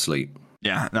people to sleep.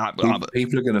 Yeah.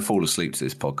 People are going to fall asleep to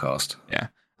this podcast. Yeah.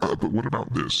 But what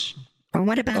about this? Or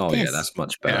what about Oh, this? yeah, that's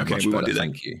much better. Yeah, okay, much we won't better. do that.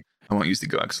 Thank you. I won't use the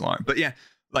Go XLR. But yeah,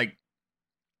 like,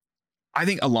 I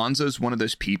think Alonso's one of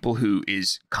those people who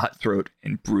is cutthroat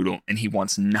and brutal, and he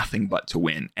wants nothing but to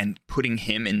win. And putting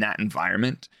him in that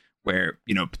environment where,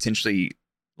 you know, potentially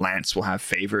Lance will have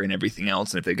favor and everything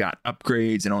else, and if they got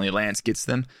upgrades and only Lance gets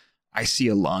them, I see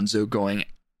Alonso going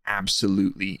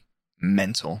absolutely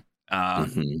mental.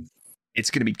 It's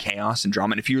going to be chaos and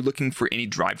drama. And if you're looking for any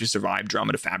Drive to Survive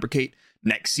drama to fabricate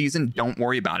next season, don't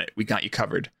worry about it. We got you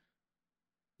covered.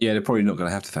 Yeah, they're probably not going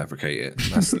to have to fabricate it.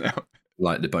 That's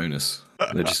like the bonus.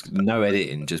 They're just no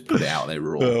editing, just put it out there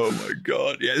raw. Oh my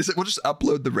god! Yeah, we'll just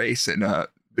upload the race in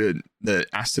the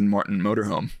Aston Martin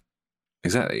motorhome.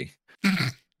 Exactly.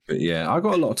 But yeah, I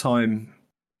got a lot of time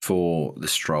for the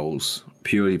Strolls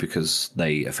purely because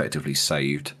they effectively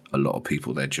saved a lot of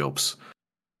people their jobs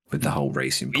with the whole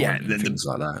racing point and things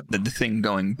like that. The thing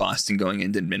going bust and going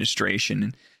into administration,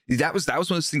 and that was one of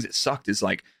those things that sucked. Is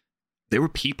like there were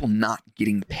people not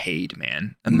getting paid,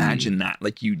 man. Imagine that.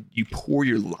 Like you pour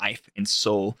your life and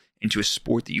soul into a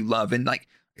sport that you love, and like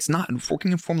it's not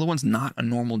working in Formula One's not a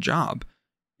normal job.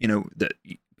 You know that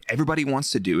everybody wants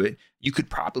to do it. You could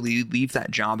probably leave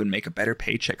that job and make a better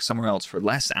paycheck somewhere else for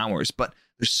less hours, but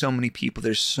there's so many people that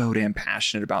are so damn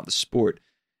passionate about the sport,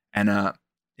 and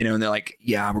you know, and they're like,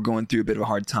 yeah, we're going through a bit of a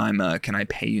hard time. Can I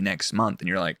pay you next month? And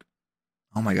you're like,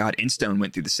 oh my God. Instone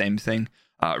went through the same thing.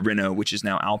 Renault, which is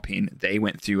now Alpine, they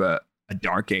went through a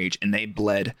dark age and they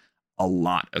bled a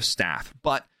lot of staff.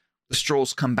 But the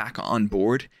Strolls come back on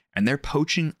board and they're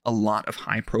poaching a lot of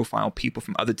high profile people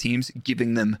from other teams,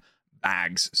 giving them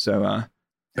bags. So,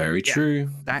 very true.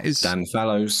 That is Dan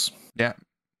Fallows. Yeah.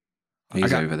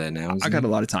 He's over there now. I got a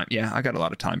lot of time. Yeah, I got a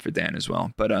lot of time for Dan as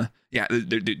well. But yeah,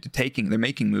 they're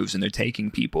making moves and they're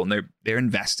taking people and they're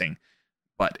investing.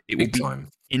 But it will be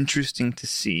interesting to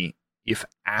see if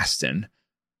Aston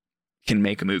can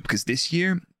make a move, because this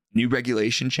year, new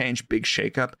regulation change, big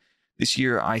shakeup. This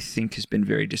year, I think, has been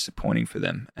very disappointing for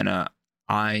them, and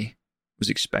I was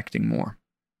expecting more.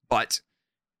 But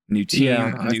new team,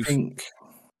 yeah, I think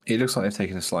it looks like they've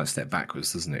taken a slight step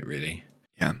backwards, doesn't it? Really?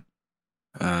 Yeah.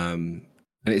 And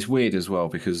it's weird as well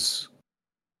because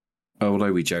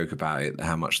although we joke about it,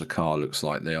 how much the car looks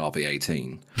like the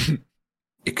RB18,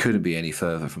 it couldn't be any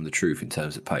further from the truth in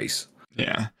terms of pace.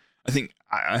 Yeah. I think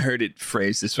I heard it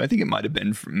phrased this way. I think it might have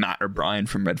been from Matt or Brian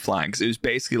from Red Flags. It was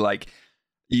basically like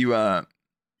you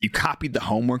copied the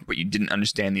homework, but you didn't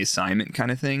understand the assignment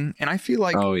kind of thing. And I feel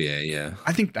like, oh yeah.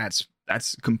 I think that's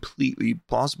completely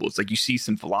plausible. It's like you see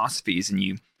some philosophies and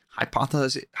you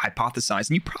hypothesize,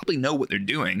 and you probably know what they're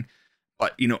doing,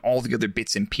 but you know all the other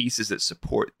bits and pieces that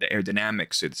support the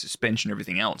aerodynamics or the suspension,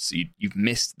 everything else. You've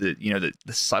missed the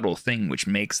subtle thing which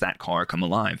makes that car come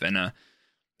alive. And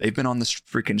they've been on this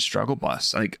freaking struggle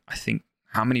bus. Like, I think,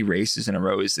 how many races in a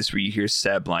row is this where you hear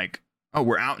Seb like, "Oh,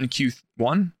 we're out in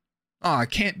Q1." Oh,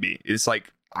 it can't be. It's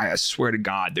like, I swear to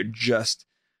God, they're just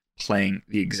playing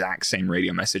the exact same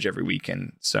radio message every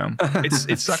weekend. So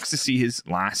it sucks to see his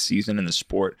last season in the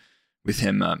sport with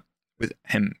him,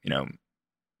 you know,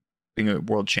 being a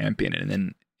world champion and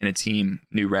then in a team,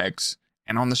 new regs,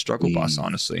 and on the struggle bus,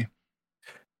 honestly.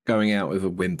 Going out with a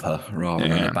whimper rather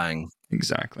than a bang.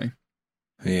 Exactly.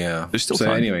 Yeah. They're still so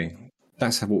fun. Anyway,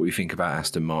 that's what we think about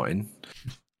Aston Martin,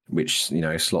 which, you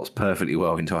know, slots perfectly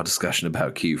well into our discussion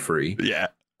about Q3. Yeah.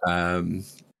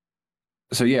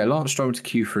 So yeah, Lance Stroll to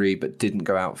Q3, but didn't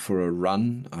go out for a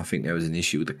run. I think there was an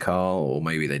issue with the car, or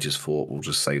maybe they just thought we'll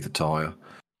just save the tyre.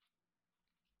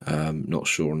 Not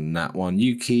sure on that one.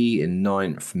 Yuki in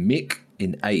 9th, Mick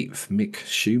in 8th, Mick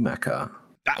Schumacher.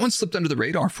 That one slipped under the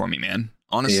radar for me, man.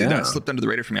 Honestly, that slipped under the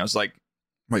radar for me. I was like,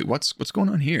 wait, what's going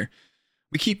on here?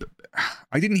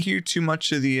 I didn't hear too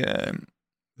much of the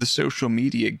social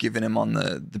media giving him on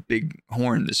the big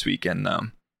horn this weekend, though.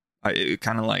 It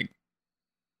kind of like,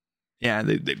 yeah,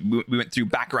 we went through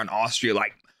back around Austria,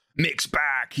 like, Mick's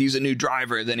back, he's a new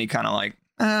driver. Then he kind of like,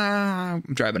 I'm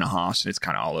driving a Haas, and it's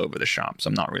kind of all over the shop. So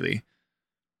I'm not really.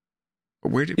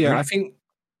 I think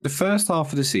the first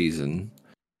half of the season,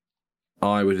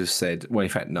 I would have said, well, in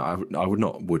fact, no, I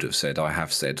would have said, I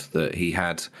have said that he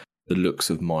had the looks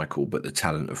of Michael, but the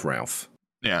talent of Ralph.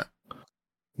 Yeah.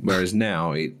 Whereas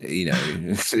now,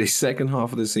 the second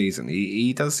half of the season,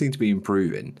 he does seem to be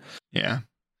improving. Yeah.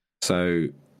 So,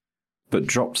 but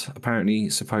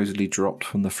supposedly dropped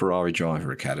from the Ferrari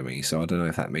Driver Academy. So I don't know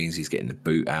if that means he's getting the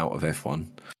boot out of F1.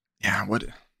 Yeah, what?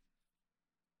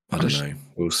 I don't know.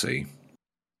 We'll see.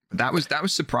 That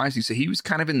was surprising. So he was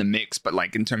kind of in the mix, but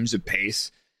like in terms of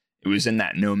pace, it was in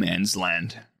that no man's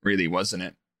land, really, wasn't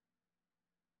it?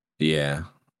 Yeah.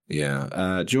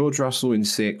 George Russell in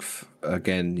 6th.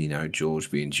 Again,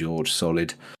 George being George,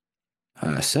 solid.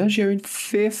 Sergio in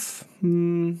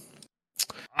 5th.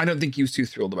 I don't think he was too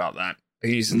thrilled about that.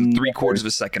 He's 3/4 of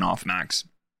a second off Max.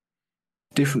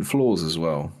 Different floors as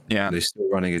well. Yeah. They're still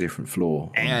running a different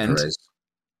floor. And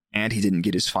he didn't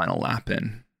get his final lap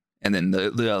in. And then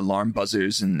the alarm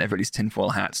buzzers and everybody's tinfoil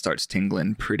hat starts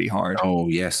tingling pretty hard. Oh,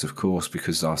 yes, of course,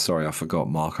 because, I forgot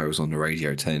Marco was on the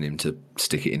radio telling him to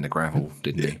stick it in the gravel,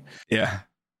 didn't he? Yeah,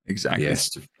 exactly.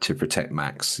 Yes, to protect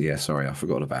Max. Yeah, sorry, I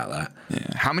forgot about that.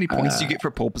 Yeah. How many points do you get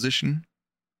for pole position?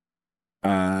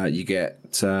 You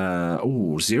get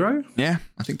 0. Yeah,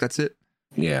 I think that's it.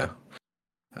 Yeah.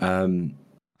 So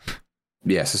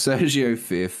Sergio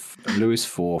 5th, Lewis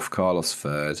 4th, Carlos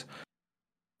 3rd,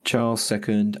 Charles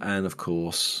 2nd, and of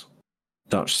course,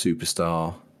 Dutch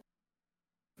superstar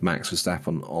Max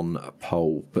Verstappen on a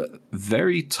pole, but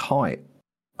very tight,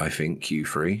 I think,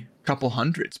 Q3. Couple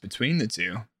hundreds between the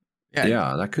two.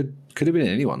 Yeah, that could have been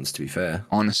anyone's, to be fair.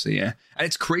 Honestly, yeah. And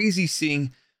it's crazy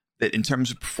seeing that in terms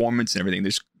of performance and everything,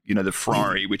 there's, the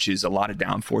Ferrari, which is a lot of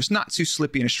downforce, not too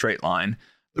slippy in a straight line.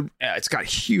 It's got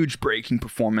huge braking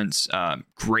performance,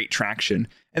 great traction.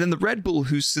 And then the Red Bull,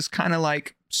 who's this kind of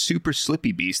like super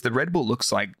slippy beast. The Red Bull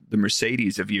looks like the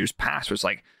Mercedes of years past, where it's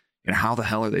like, how the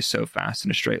hell are they so fast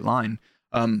in a straight line?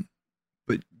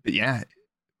 But yeah,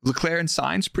 Leclerc and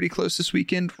Sainz pretty close this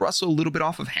weekend. Russell a little bit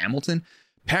off of Hamilton.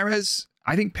 Perez,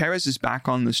 I think Perez is back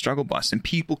on the struggle bus, and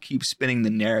people keep spinning the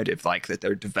narrative like that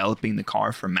they're developing the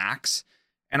car for Max.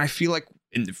 And I feel like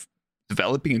in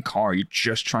developing a car, you're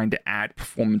just trying to add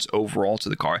performance overall to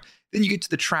the car. Then you get to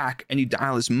the track and you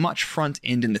dial as much front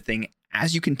end in the thing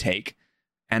as you can take.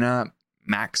 And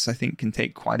Max, I think, can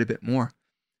take quite a bit more.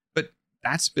 But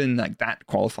that's been like that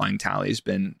qualifying tally has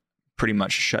been pretty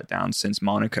much shut down since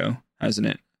Monaco, hasn't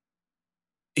it?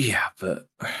 Yeah, but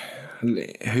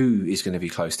who is going to be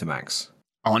close to Max?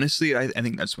 Honestly, I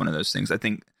think that's one of those things. I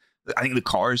think the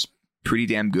car is pretty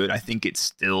damn good. I think it's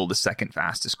still the second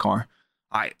fastest car.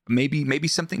 Maybe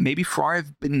Ferrari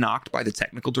have been knocked by the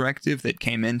technical directive that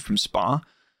came in from Spa,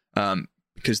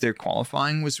 because their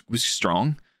qualifying was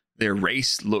strong. Their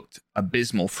race looked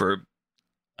abysmal for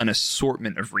an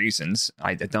assortment of reasons.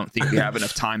 I don't think we have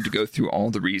enough time to go through all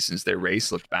the reasons their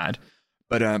race looked bad.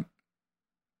 But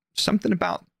something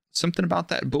about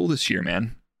that bull this year,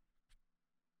 man.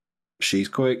 She's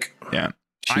quick. Yeah.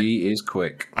 She is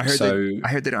quick. I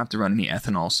heard they don't have to run any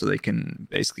ethanol, so they can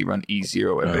basically run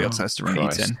E0. Everybody else has to run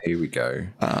E10. Here we go.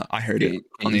 I heard it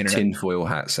on the internet. Tinfoil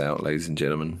hats out, ladies and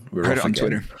gentlemen. I heard it on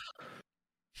Twitter.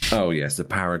 Oh, yes, the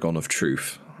paragon of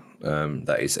truth.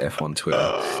 That is F1 Twitter.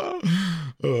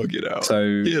 Oh, get out.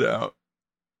 So, get out.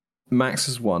 Max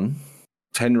has won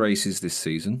 10 races this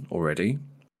season already,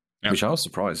 which I was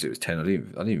surprised it was 10. I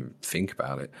didn't even think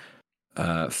about it.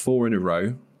 4 in a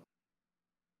row.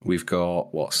 We've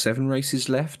got, 7 races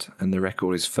left, and the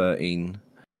record is 13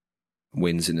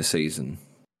 wins in a season.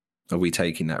 Are we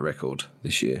taking that record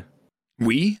this year?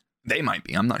 They might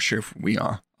be. I'm not sure if we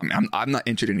are. I mean, I'm not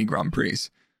entered in any Grand Prix.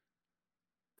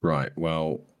 Right.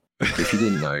 Well, if you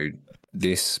didn't know,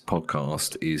 this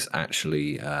podcast is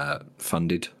actually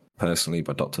funded personally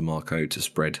by Dr. Marco to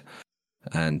spread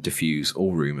and diffuse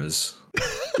all rumours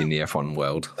in the F1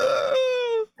 world.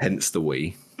 Hence the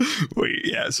we. Wait,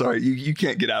 yeah, sorry, you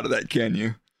can't get out of that, can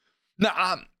you? No,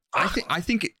 I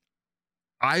think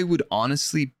I would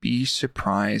honestly be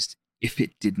surprised if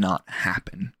it did not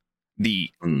happen.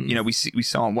 We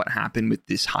saw what happened with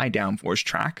this high downforce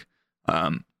track.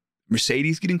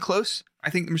 Mercedes getting close.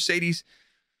 I think the Mercedes.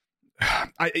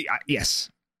 Yes.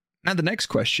 Now the next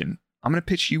question, I'm going to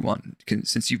pitch you one,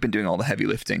 since you've been doing all the heavy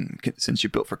lifting, since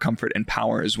you're built for comfort and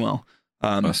power as well.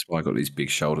 That's why I got these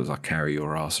big shoulders. I carry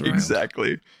your ass around.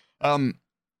 Exactly. Merc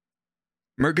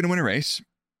going to win a race?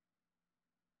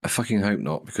 I fucking hope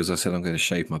not, because I said I'm going to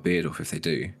shave my beard off if they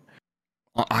do.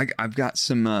 I've got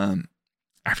some.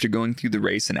 After going through the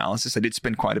race analysis, I did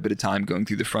spend quite a bit of time going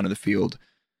through the front of the field.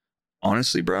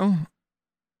 Honestly, bro,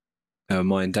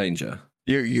 am I in danger?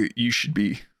 You should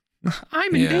be.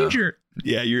 I'm in danger.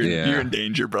 Yeah, you're in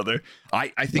danger, brother. I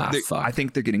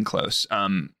think they're getting close.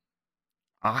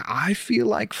 I feel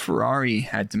like Ferrari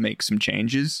had to make some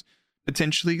changes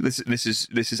potentially. This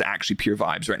is actually pure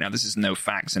vibes right now. This is no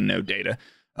facts and no data.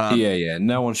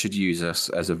 No one should use us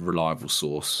as a reliable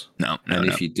source. No.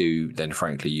 If you do, then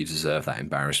frankly, you deserve that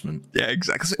embarrassment. Yeah,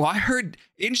 exactly. Well, I heard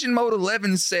Engine Mode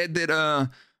 11 said that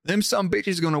them some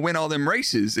bitches are going to win all them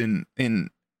races in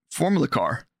Formula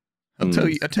Car. I'll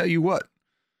tell you what.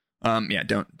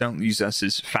 Don't use us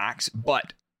as facts,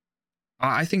 but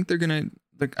I think they're gonna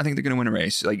win a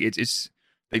race. Like it's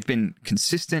they've been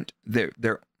consistent.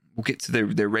 They're We'll get to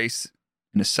their race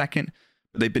in a second,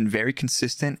 but they've been very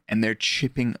consistent and they're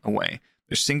chipping away.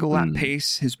 Their single lap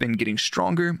pace has been getting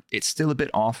stronger. It's still a bit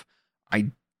off.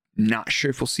 I'm not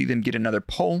sure if we'll see them get another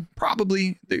pole.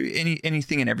 Probably.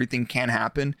 Anything and everything can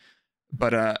happen.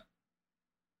 But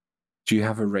do you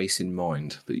have a race in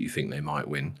mind that you think they might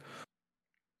win?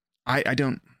 I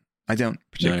don't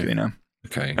particularly know.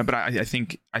 Okay. But I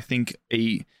think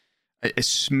a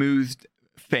smooth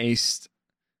faced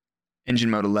engine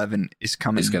mode 11 is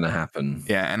coming. It's going to happen.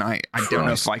 Yeah, and I don't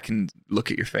know if I can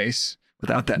look at your face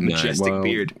without that majestic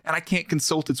beard. And I can't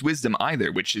consult its wisdom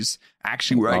either, which is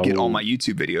actually where I get all my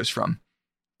YouTube videos from.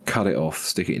 Cut it off,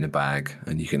 stick it in a bag,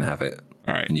 and you can have it.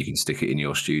 All right. And you can stick it in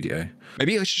your studio.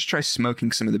 Maybe let's just try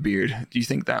smoking some of the beard. Do you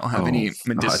think that will have any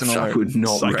medicinal I would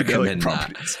not recommend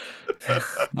properties? That.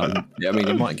 I mean,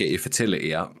 it might get your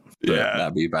fertility up, but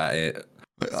that'd be about it.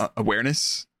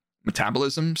 Awareness,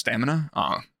 metabolism, stamina.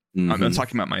 I'm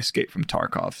talking about my escape from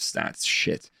Tarkov stats.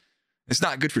 Shit. It's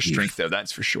not good for strength, though.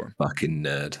 That's for sure. Fucking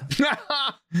nerd.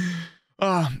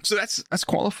 So that's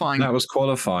qualifying. That was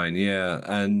qualifying, yeah.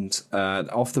 And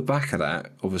off the back of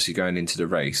that, obviously going into the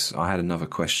race, I had another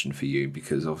question for you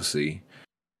because obviously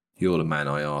you're the man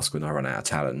I ask when I run out of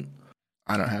talent.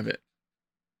 I don't have it.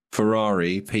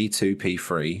 Ferrari, P2,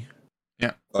 P3.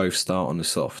 Yeah. Both start on the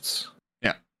softs.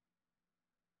 Yeah.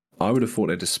 I would have thought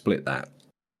they'd have split that.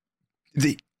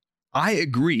 I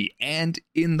agree. And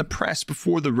in the press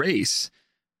before the race,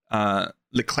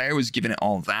 Leclerc was giving it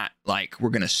all that, like, we're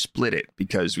going to split it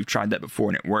because we've tried that before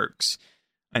and it works.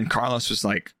 And Carlos was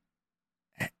like,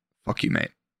 hey, fuck you, mate.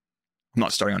 I'm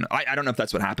not starting on I don't know if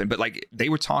that's what happened, but like they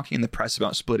were talking in the press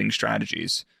about splitting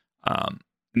strategies. And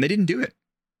they didn't do it.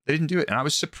 And I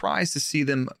was surprised to see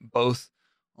them both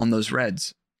on those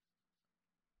reds.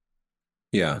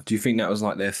 Yeah. Do you think that was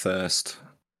like their first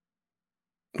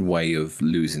way of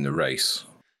losing the race?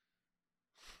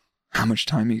 How much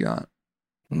time you got?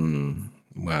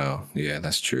 Well, yeah,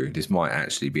 that's true. This might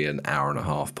actually be an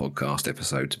 1.5-hour podcast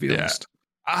episode, to be honest.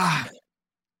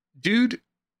 Dude,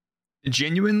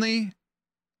 genuinely,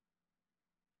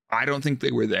 I don't think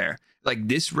they were there. Like,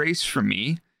 this race for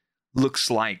me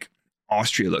looks like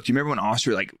Austria looked. You remember when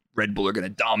Austria, like, Red Bull are going to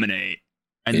dominate,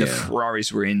 and the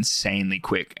Ferraris were insanely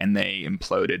quick, and they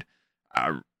imploded.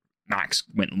 Max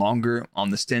went longer on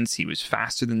the stints. He was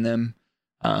faster than them.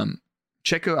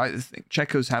 Checo, I think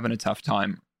Checo's having a tough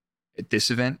time at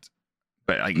this event,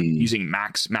 but like using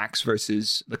Max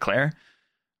versus Leclerc,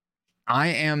 I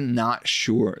am not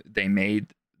sure they made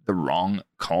the wrong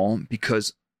call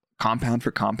because compound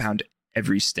for compound,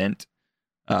 every stint,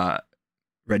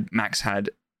 Max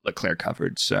had Leclerc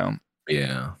covered. So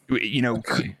yeah,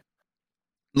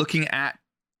 looking at,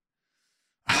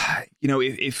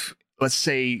 if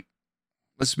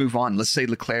let's move on. Let's say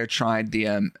Leclerc tried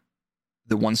the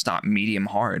one-stop medium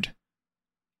hard.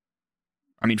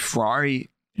 I mean, Ferrari,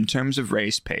 in terms of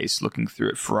race pace, looking through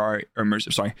it,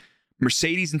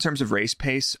 Mercedes in terms of race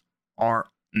pace are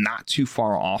not too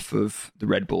far off of the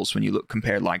Red Bulls when you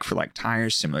compare like for like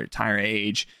tires, similar to tire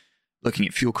age, looking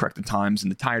at fuel corrected times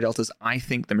and the tire deltas. I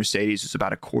think the Mercedes is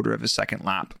about 1/4 of a second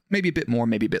lap, maybe a bit more,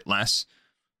 maybe a bit less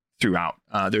throughout.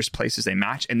 There's places they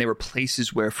match, and there were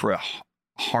places where for a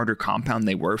harder compound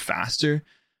they were faster,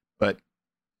 but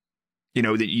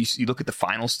that you look at the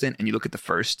final stint and you look at the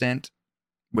first stint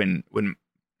when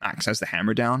Max has the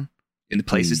hammer down in the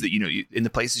places that in the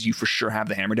places you for sure have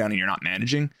the hammer down and you're not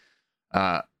managing,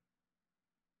 it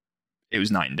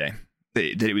was night and day.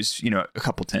 That it was a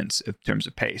couple tenths in terms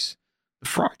of pace. The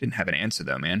Ferrari didn't have an answer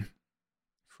though, man.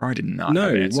 Ferrari did not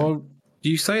have an answer. Well,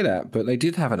 you say that, but they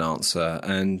did have an answer,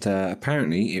 and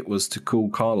apparently it was to call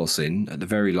Carlos in at the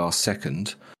very last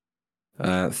second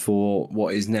for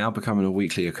what is now becoming a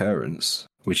weekly occurrence,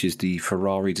 which is the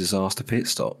Ferrari disaster pit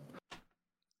stop.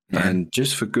 Yeah. And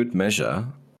just for good measure,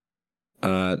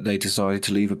 they decided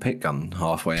to leave a pit gun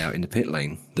halfway out in the pit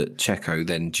lane that Checo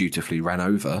then dutifully ran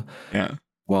over. Yeah.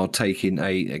 While taking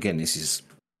again, this is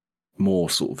more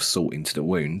sort of salt into the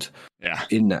wound. Yeah.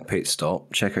 In that pit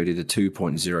stop, Checo did a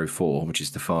 2.04, which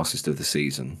is the fastest of the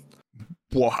season.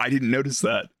 Whoa, I didn't notice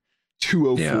that.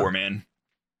 204, man.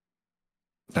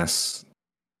 That's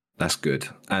good.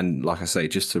 And like I say,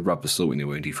 just to rub the salt in the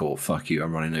wound, he thought, fuck you,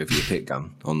 I'm running over your pit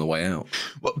gun on the way out.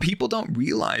 Well, people don't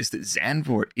realize that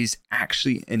Zandvoort is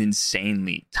actually an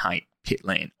insanely tight pit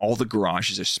lane. All the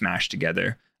garages are smashed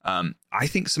together. I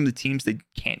think some of the teams, they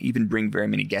can't even bring very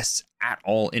many guests at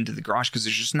all into the garage because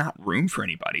there's just not room for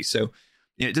anybody. So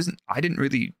I didn't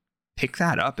really pick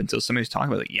that up until somebody was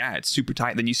talking about it. Yeah, it's super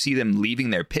tight. Then you see them leaving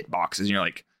their pit boxes and you're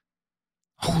like,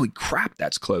 holy crap,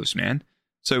 that's close, man.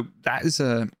 So that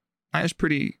is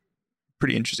pretty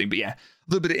interesting. But yeah,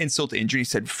 little bit of insult to injury. He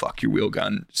said, "Fuck your wheel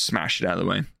gun," smashed it out of the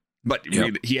way. But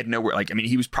really, he had nowhere. Like, I mean,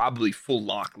 he was probably full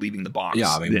lock leaving the box.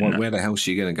 Yeah, I mean, where the hell's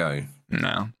she going to go?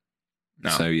 No.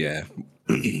 So, yeah,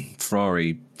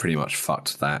 Ferrari pretty much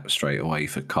fucked that straight away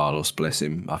for Carlos, bless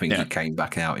him. I think he came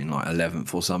back out in like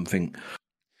 11th or something.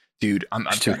 Dude,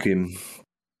 took him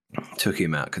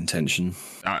out of contention.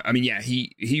 I mean, yeah,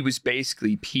 he was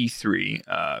basically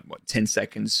P3, 10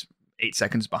 seconds, 8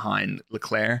 seconds behind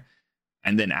Leclerc.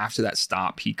 And then after that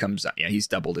stop, he comes out. Yeah, he's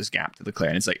doubled his gap to Leclerc.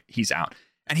 And it's like, he's out.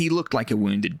 And he looked like a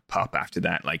wounded pup after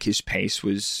that. Like, his pace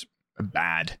was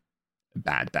bad.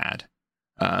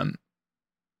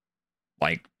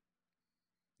 Like,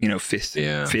 you know,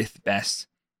 fifth best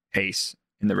pace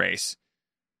in the race.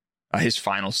 His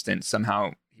final stint,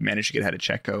 somehow he managed to get ahead of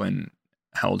Checo and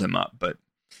held him up, but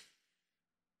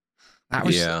that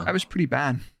was pretty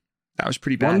bad.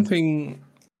 One thing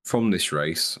from this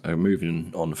race,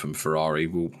 moving on from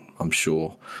Ferrari, I'm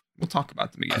sure we'll talk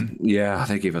about them again. Yeah,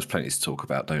 they give us plenty to talk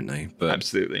about, don't they? But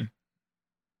absolutely.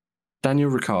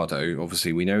 Daniel Ricciardo,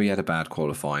 obviously, we know he had a bad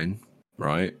qualifying,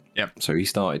 right? Yep. So he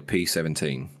started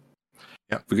P17.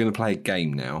 Yep. We're going to play a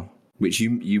game now, which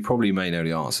you probably may know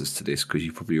the answers to this because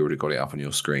you probably already got it up on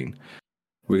your screen.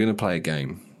 We're going to play a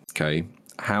game, okay?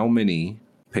 How many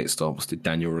pit stops did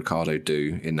Daniel Ricciardo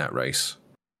do in that race?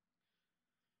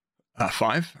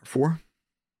 5 or 4?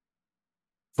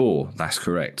 4, that's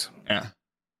correct. Yeah.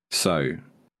 So,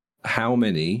 how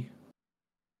many,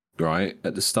 right,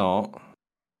 at the start,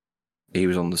 he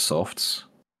was on the softs.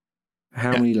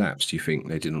 How many laps do you think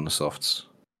they did on the softs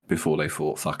before they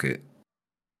thought, fuck it?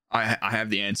 I have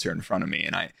the answer in front of me,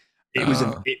 and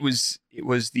it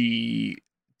was the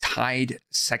tied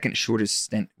second shortest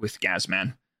stint with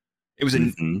Gazman. It was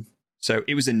so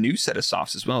it was a new set of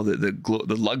softs as well.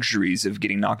 The luxuries of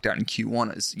getting knocked out in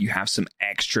Q1 is you have some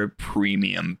extra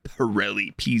premium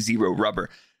Pirelli P0 rubber,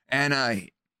 and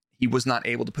he was not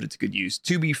able to put it to good use.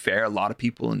 To be fair, a lot of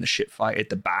people in the shit fight at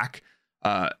the back.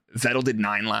 Vettel did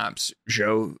 9 laps,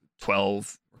 Zhou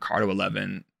 12, Ricciardo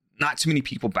 11. Not too many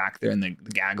people back there in the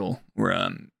gaggle were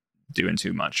doing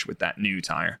too much with that new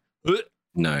tire.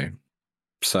 No.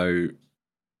 So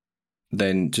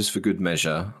then, just for good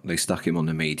measure, they stuck him on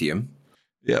the medium.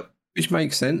 Yep. Which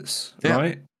makes sense,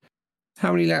 right?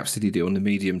 How many laps did he do on the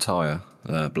medium tire,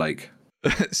 Blake?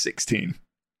 16.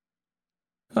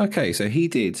 Okay, so he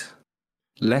did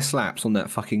less laps on that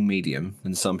fucking medium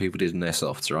than some people did on their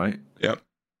softs, right? Yep.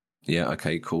 Yeah,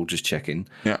 okay, cool, just checking.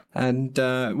 Yeah. And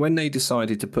when they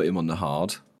decided to put him on the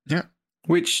hard,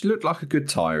 which looked like a good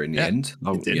tyre in the end,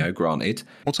 granted.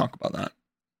 We'll talk about that.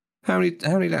 How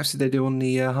many laps did they do on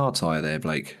the hard tyre there,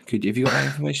 Blake? Have you got that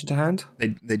information to hand? They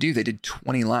do. They did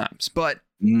 20 laps. But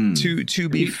to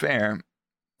be fair,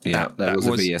 that was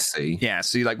a VSC. Yeah,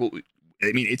 so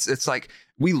it's like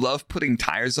we love putting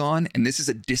tires on, and this is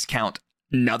a discount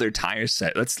another tire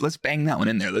set. Let's bang that one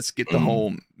in there. Let's get the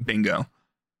whole bingo.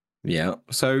 Yeah,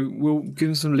 so we'll give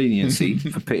them some leniency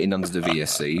for pitting under the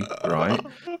VSC, right?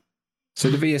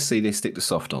 So the VSC, they stick the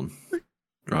soft on,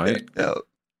 right? Yeah.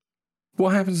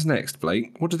 What happens next,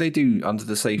 Blake? What do they do under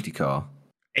the safety car?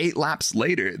 8 laps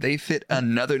later, they fit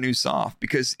another new soft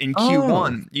because in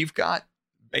Q1, you've got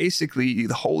basically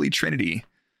the holy trinity.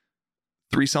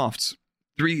 3 softs.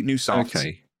 3 new softs.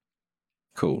 Okay.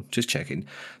 Cool. Just checking.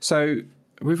 So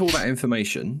with all that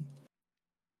information,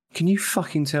 can you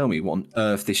fucking tell me what on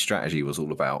earth this strategy was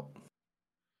all about?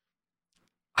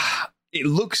 It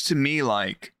looks to me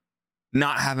like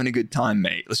not having a good time,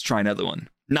 mate. Let's try another one.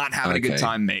 Not having a good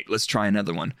time, mate. Let's try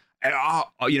another one. And,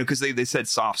 because they said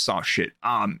soft shit.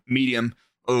 Medium.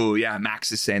 Oh, yeah,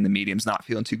 Max is saying the medium's not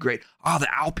feeling too great. Oh,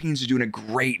 the Alpines are doing a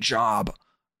great job.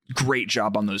 Great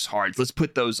job on those hards. Let's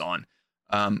put those on.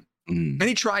 And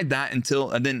he tried that and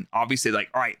then obviously all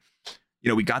right,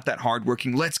 we got that hard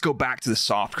working. Let's go back to the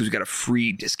soft because we got a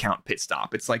free discount pit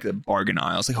stop. It's like the bargain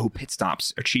aisle. It's like, pit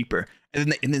stops are cheaper.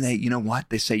 And then they, you know what?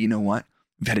 They say, you know what?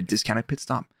 We've had a discounted pit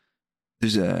stop.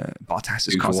 There's a Bottas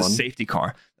has caused a safety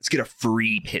car. Let's get a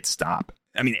free pit stop.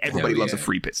 I mean, everybody loves a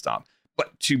free pit stop.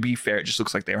 But to be fair, it just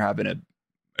looks like they were having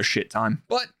a shit time.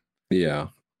 But yeah.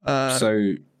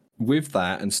 So with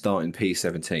that and starting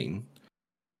P17,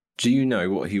 do you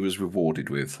know what he was rewarded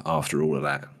with after all of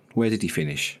that? Where did he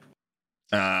finish?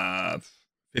 15,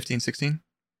 16?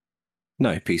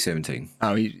 No, P17.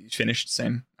 Oh, he finished the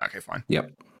same? Okay, fine.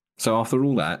 Yep. So after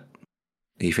all that,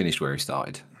 he finished where he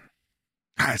started.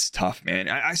 That's tough, man.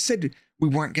 I said we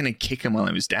weren't going to kick him while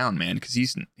he was down, man, because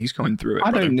he's going through it. I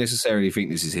don't necessarily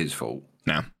think this is his fault.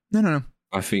 No.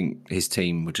 I think his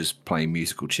team were just playing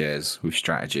musical chairs with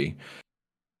strategy.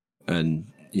 And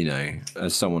you know,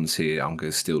 as someone's here, I'm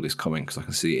going to steal this comment because I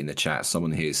can see it in the chat.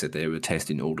 Someone here said they were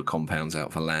testing all the compounds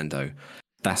out for Lando.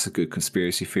 That's a good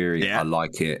conspiracy theory. Yeah. I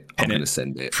like it. I'm going to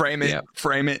send it. Frame it.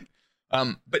 Frame it.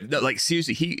 But no, like,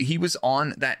 seriously, he was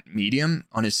on that medium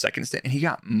on his second stint, and he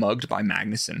got mugged by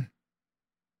Magnussen,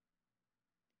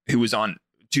 who was on.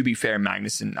 To be fair,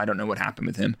 Magnussen, I don't know what happened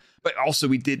with him, but also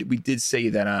we did say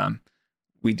that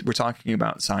we're talking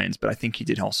about science, but I think he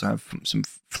did also have some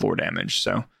floor damage,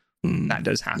 so that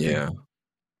does happen. Yeah,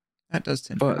 that does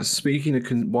tend. But speaking of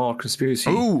wild conspiracy,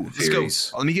 let's go.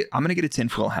 I'm gonna get a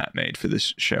tinfoil hat made for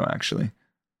this show, actually.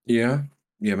 Yeah,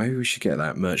 maybe we should get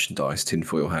that merchandise,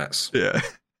 tinfoil hats. Yeah.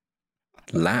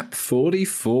 Lap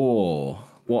 44.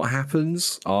 What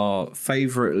happens? Our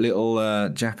favorite little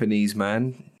Japanese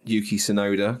man, Yuki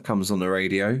Tsunoda, comes on the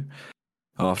radio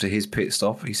after his pit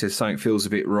stop. He says something feels a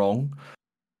bit wrong.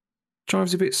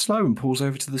 Drives a bit slow and pulls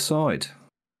over to the side.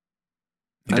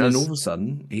 Then all of a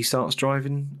sudden, he starts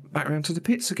driving back around to the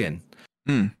pits again.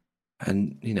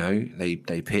 And, you know, they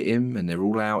pit him and they're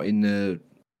all out in the,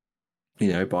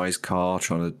 you know, by his car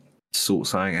trying to sort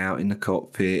something out in the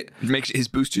cockpit. His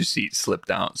booster seat slipped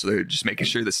out, so they're just making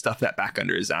sure to stuff that back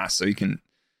under his ass so he can,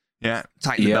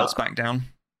 tighten the belts back down.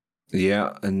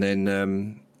 Yeah, and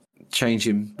then change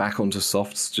him back onto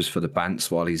softs just for the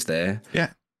bants while he's there.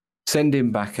 Yeah, send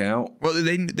him back out. Well,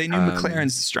 they knew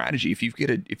McLaren's strategy. If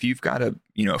you've got a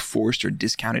a forced or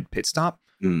discounted pit stop,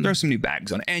 throw some new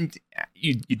bags on it, and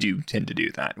you do tend to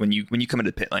do that when you come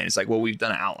into the pit lane. It's like, well, we've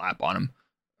done an outlap on him.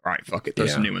 All right, fuck it, throw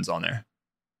some new ones on there.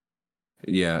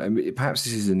 Yeah, and perhaps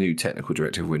this is a new technical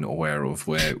directive we're not aware of,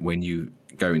 where when you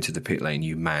go into the pit lane,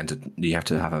 you have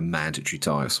to have a mandatory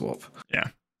tyre swap. Yeah.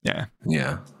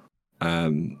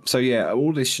 So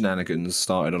all this shenanigans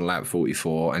started on lap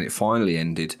 44, and it finally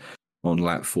ended on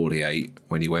lap 48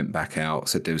 when he went back out,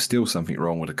 said there was still something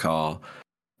wrong with the car,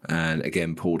 and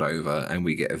again pulled over, and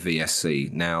we get a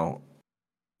VSC. Now,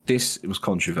 this was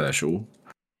controversial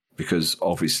because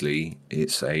obviously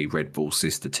it's a Red Bull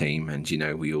sister team, and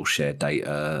we all share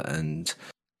data, and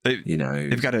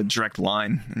they've got a direct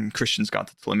line, and Christian's got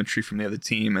the telemetry from the other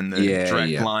team, and the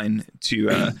direct line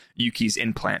to Yuki's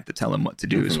implant to tell him what to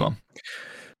do as well.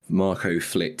 Marco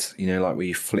flicked, like where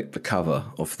you flip the cover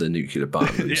off the nuclear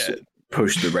button and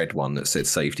push the red one that said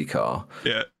safety car.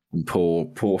 Yeah. And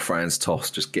poor Franz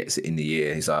Tost just gets it in the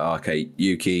ear. He's like, okay,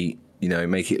 Yuki,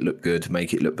 make it look good,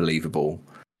 make it look believable.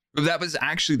 That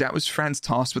was Franz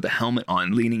Tost with the helmet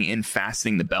on, leaning in,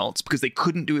 fastening the belts, because they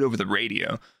couldn't do it over the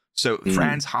radio. So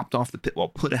Franz hopped off the pit wall,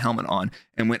 put a helmet on,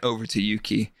 and went over to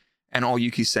Yuki. And all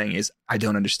Yuki's saying is, I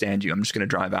don't understand you. I'm just going to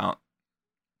drive out.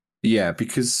 Yeah,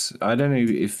 because I don't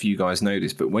know if you guys know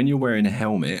this, but when you're wearing a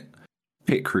helmet,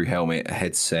 pit crew helmet, a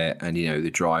headset, and, the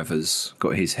driver's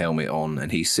got his helmet on,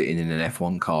 and he's sitting in an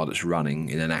F1 car that's running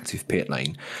in an active pit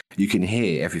lane, you can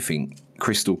hear everything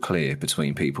crystal clear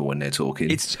between people when they're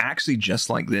talking. It's actually just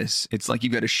like this. It's like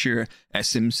you've got a Shure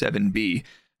SM7B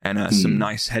and some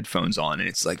nice headphones on, and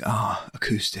it's like,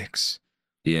 acoustics.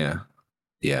 Yeah.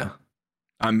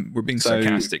 We're being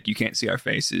sarcastic. You can't see our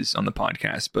faces on the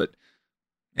podcast, but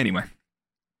anyway.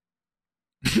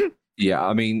 Yeah,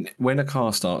 I mean, when a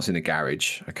car starts in a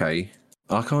garage, okay,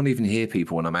 I can't even hear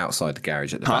people when I'm outside the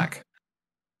garage at the back.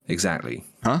 Exactly.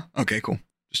 Huh? Okay, cool.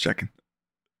 Just checking.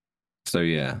 So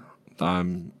yeah,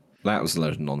 that was a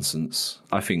load of nonsense.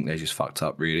 I think they just fucked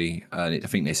up, really. I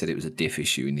think they said it was a diff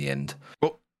issue in the end.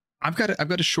 Well, I've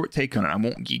got a short take on it. I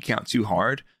won't geek out too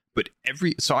hard, but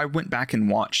so I went back and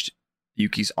watched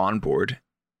Yuki's onboard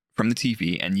from the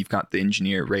TV, and you've got the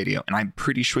engineer radio, and I'm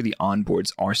pretty sure the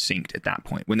onboards are synced at that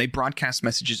point. When they broadcast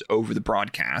messages over the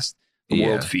broadcast, the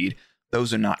world feed,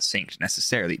 those are not synced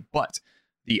necessarily, but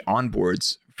the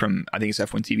onboards from, I think it's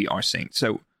F1 TV, are synced.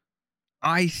 So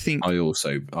I think I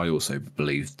also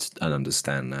believed and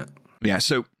understand that. Yeah,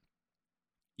 so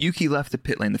Yuki left the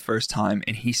pit lane the first time,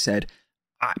 and he said,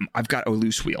 I've got a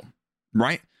loose wheel,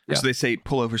 right? Yeah. So they say,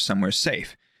 pull over somewhere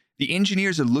safe. The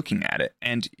engineers are looking at it,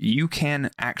 and you can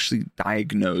actually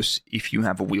diagnose if you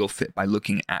have a wheel fit by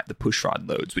looking at the pushrod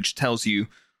loads, which tells you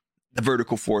the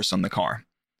vertical force on the car.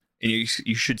 And you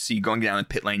should see, going down the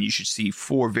pit lane, you should see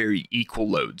 4 very equal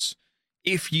loads.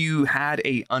 If you had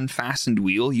a unfastened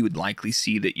wheel, you would likely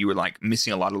see that you were like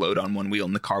missing a lot of load on one wheel,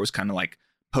 and the car was kind of like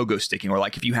pogo sticking, or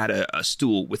like if you had a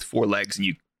stool with 4 legs and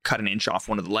you cut an inch off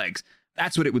one of the legs,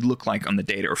 that's what it would look like on the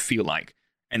data, or feel like.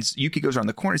 And so Yuki goes around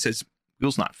the corner and says,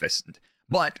 wheel's not fastened.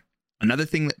 But another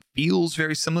thing that feels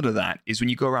very similar to that is when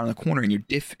you go around the corner and your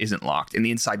diff isn't locked and the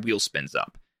inside wheel spins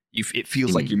up. It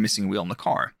feels like you're missing a wheel in the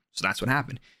car. So that's what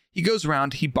happened. He goes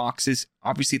around, he boxes.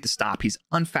 Obviously at the stop, he's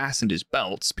unfastened his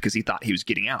belts because he thought he was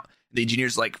getting out. The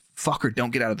engineer's like, fucker,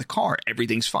 don't get out of the car.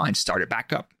 Everything's fine. Start it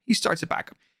back up. He starts it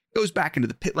back up, goes back into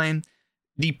the pit lane.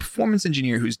 The performance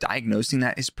engineer who's diagnosing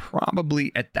that is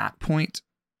probably at that point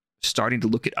starting to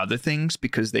look at other things,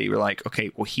 because they were like, okay,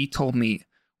 well, he told me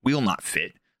wheel not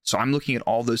fit. So I'm looking at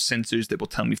all those sensors that will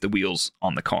tell me if the wheel's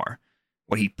on the car.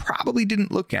 What he probably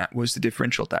didn't look at was the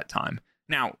differential at that time.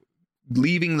 Now,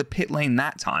 leaving the pit lane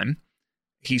that time,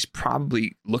 he's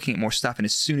probably looking at more stuff. And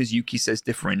as soon as Yuki says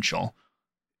differential,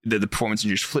 the performance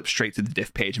engineers flip straight to the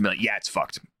diff page and be like, yeah, it's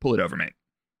fucked. Pull it over, mate.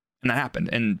 And that happened.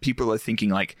 And people are thinking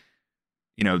like,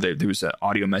 you know, there was an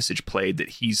audio message played that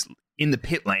he's in the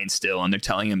pit lane still, and they're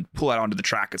telling him pull out onto the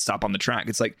track and stop on the track.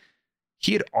 It's like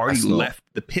he had already left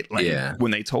the pit lane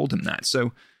when they told him that.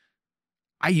 So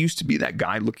I used to be that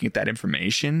guy looking at that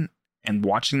information and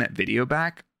watching that video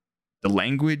back, the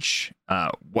language,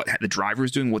 what the driver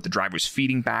was doing, what the driver was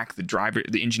feeding back,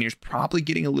 the engineer's probably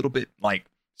getting a little bit like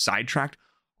sidetracked.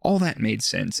 All that made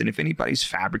sense. And if anybody's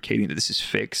fabricating that this is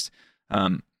fixed,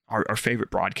 our favorite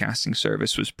broadcasting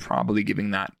service was probably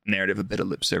giving that narrative a bit of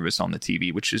lip service on the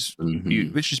TV, which is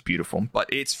beautiful. But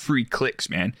it's free clicks,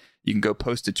 man. You can go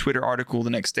post a Twitter article the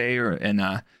next day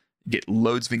and get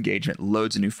loads of engagement,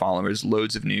 loads of new followers,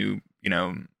 loads of new,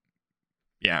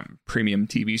 premium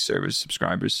TV service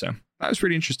subscribers. So that was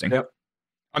pretty interesting. Yep.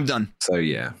 I'm done. So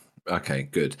yeah. Okay,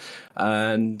 good.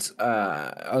 And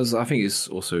I think it's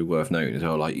also worth noting as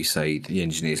well, like you say, the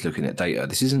engineer's looking at data.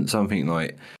 This isn't something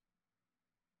like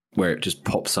where it just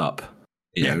pops up,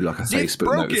 you know, like a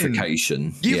Facebook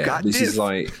notification. This is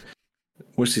like,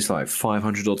 what's this, like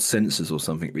 500 odd sensors or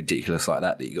something ridiculous like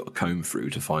that you got to comb through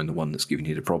to find the one that's giving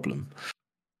you the problem.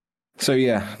 So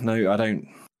yeah, no, I don't,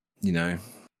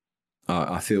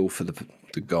 I feel for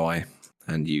the guy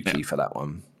and Yuki for that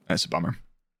one. That's a bummer.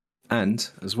 And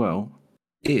as well,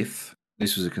 if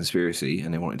this was a conspiracy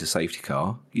and they wanted a safety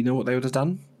car, you know what they would have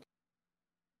done?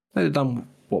 They'd have done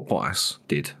what Bottas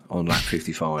did on lap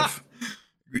 55.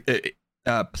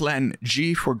 Plan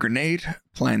G for grenade.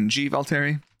 Plan G,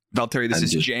 Valtteri. Valtteri, this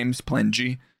is James. Plan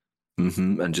G.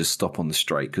 And just stop on the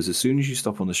straight, because as soon as you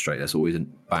stop on the straight, that's always a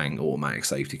bang automatic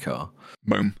safety car.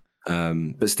 Boom.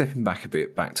 But stepping back a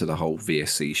bit, back to the whole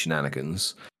VSC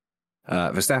shenanigans.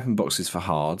 Verstappen boxes for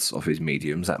hards off his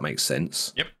mediums. That makes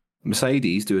sense. Yep.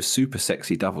 Mercedes do a super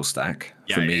sexy double stack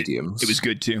for mediums. It was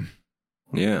good too.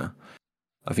 Yeah.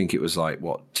 I think it was like,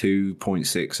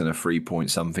 2.6 and a 3 point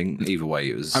something. Either way,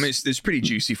 it was... I mean, it's pretty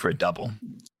juicy for a double.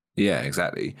 Yeah,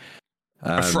 exactly.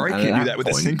 Ferrari can't do that with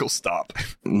a single stop.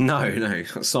 No.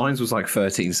 Sainz was like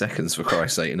 13 seconds, for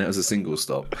Christ's sake, and that was a single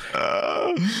stop.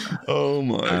 Oh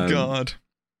my God.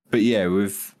 But yeah,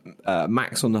 with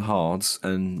Max on the hards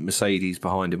and Mercedes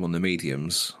behind him on the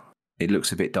mediums, it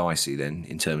looks a bit dicey then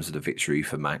in terms of the victory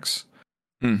for Max.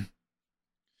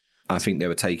 I think they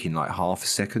were taking like half a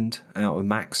second out of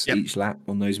Max each lap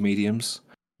on those mediums.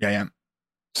 Yeah.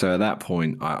 So at that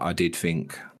point, I did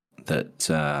think that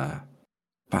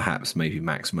perhaps maybe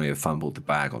Max may have fumbled the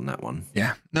bag on that one.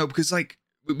 Yeah. No, because like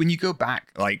when you go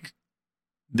back, like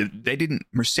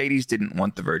Mercedes didn't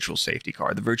want the virtual safety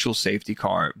car. The virtual safety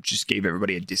car just gave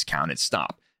everybody a discounted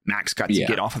stop. Max got to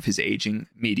get off of his aging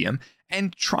medium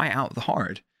and try out the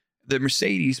hard. The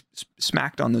Mercedes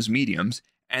smacked on those mediums,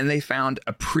 and they found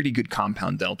a pretty good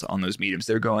compound delta on those mediums.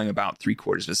 They're going about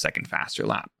 3/4 of a second faster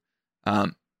lap.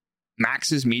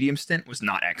 Max's medium stint was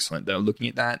not excellent, though. Looking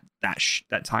at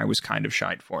that tire was kind of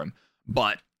shite for him.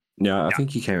 But yeah, I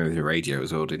think he came over the radio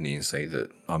as well, didn't he, and say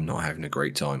that I'm not having a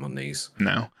great time on these.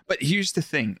 No, but here's the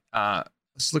thing.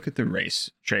 Let's look at the race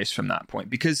trace from that point,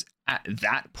 because at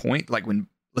that point, like when,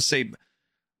 let's say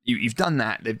you've done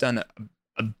that, they've done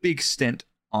a big stint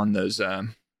on those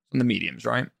on the mediums,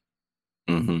 right?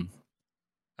 Mm-hmm.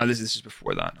 Oh, this is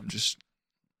before that. I'm just.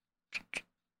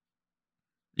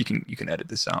 You can edit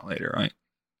this out later, right?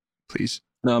 Please.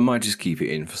 No, I might just keep it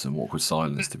in for some awkward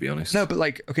silence, to be honest. No, but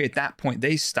like, okay, at that point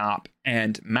they stop,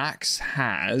 and Max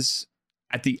has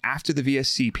after the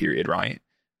VSC period, right?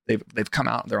 They've come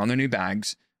out, they're on their new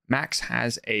bags. Max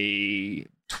has a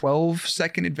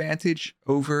 12-second advantage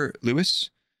over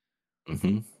Lewis.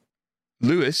 Mm-hmm.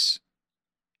 Lewis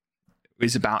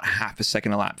is about half a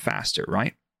second a lap faster,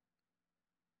 right?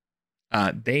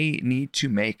 They need to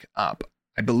make up,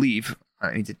 I believe.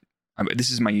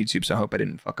 This is my YouTube, so I hope I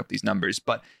didn't fuck up these numbers,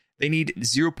 but they need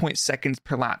 0.0 seconds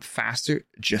per lap faster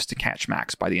just to catch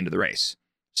Max by the end of the race.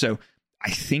 So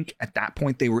I think at that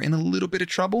point they were in a little bit of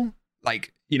trouble.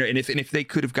 Like, and if they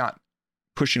could have got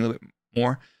pushing a little bit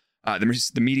more,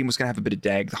 the medium was going to have a bit of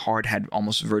drag. The hard had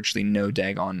almost virtually no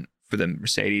drag on for the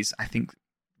Mercedes. I think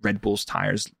Red Bull's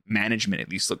tires management at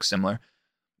least looks similar.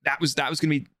 That was going to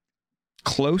be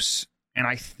close. And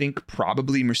I think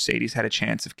probably Mercedes had a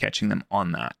chance of catching them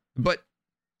on that. But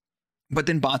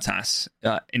then Bottas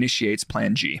initiates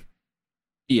Plan G.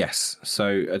 Yes.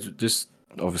 So just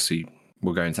obviously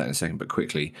we'll go into that in a second, but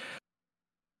quickly,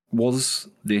 was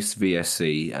this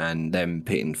VSC and them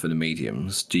pitting for the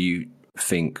mediums? Do you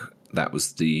think that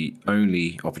was the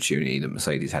only opportunity that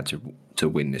Mercedes had to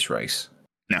win this race?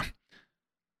 No.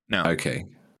 Okay.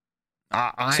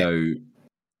 So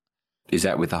is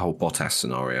that with the whole Bottas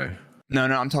scenario? No,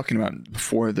 I'm talking about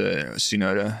before the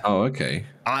Tsunoda. Oh, okay.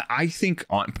 I think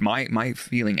on my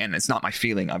feeling, and it's not my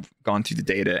feeling, I've gone through the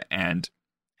data and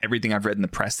everything I've read in the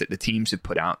press that the teams have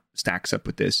put out stacks up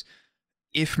with this.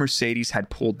 If Mercedes had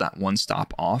pulled that one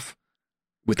stop off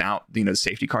without, the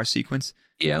safety car sequence,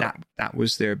 that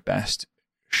was their best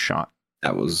shot.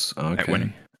 That was okay. At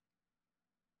winning.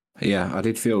 Yeah, I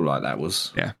did feel like that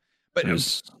was. Yeah, but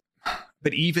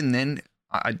even then,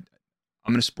 I'm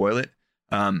going to spoil it.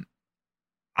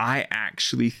 I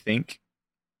actually think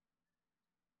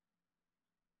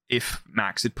if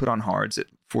Max had put on hards at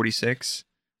 46,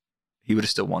 he would have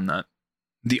still won that.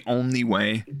 The only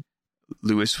way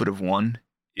Lewis would have won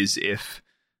is if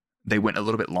they went a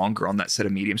little bit longer on that set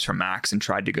of mediums for Max and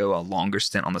tried to go a longer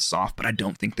stint on the soft, but I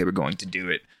don't think they were going to do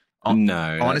it.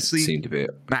 No, honestly, seemed a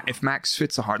bit. If Max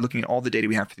fits a hard, looking at all the data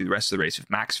we have through the rest of the race, if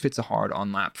Max fits a hard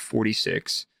on lap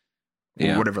 46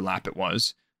 or whatever lap it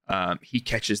was, he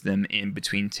catches them in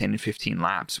between 10 and 15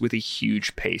 laps with a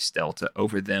huge pace delta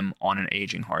over them on an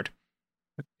aging hard.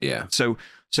 Yeah. So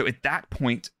at that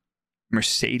point,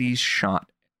 Mercedes'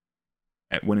 shot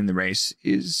at winning the race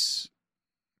is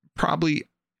probably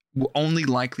only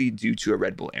likely due to a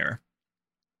Red Bull error.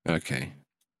 Okay.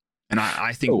 And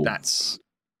I think that's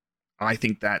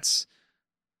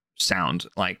sound.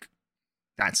 Like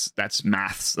that's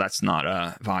maths. That's not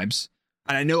vibes.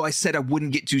 And I know I said I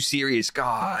wouldn't get too serious.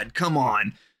 God, come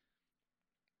on.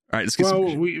 All right, let's get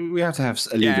we have to have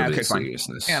a little bit of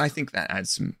seriousness. Yeah, and I think that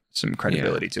adds some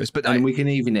credibility to us. But we can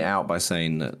even it out by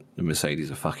saying that the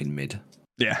Mercedes are fucking mid.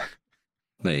 Yeah.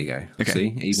 There you go. Okay. See?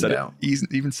 Evened out.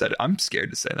 Even said it. I'm scared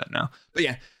to say that now. But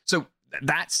yeah, so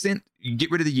that stint, you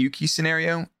get rid of the Yuki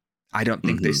scenario, I don't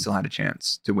think they still had a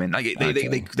chance to win. Like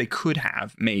they could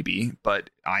have, maybe, but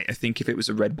I think if it was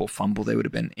a Red Bull fumble, they would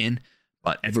have been in.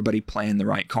 But everybody playing the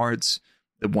right cards,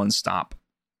 the one stop.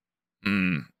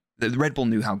 The Red Bull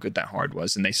knew how good that hard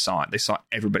was, and they saw it. They saw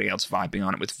everybody else vibing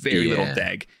on it with very little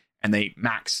deg. And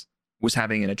Max was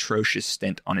having an atrocious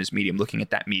stint on his medium. Looking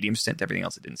at that medium stint, everything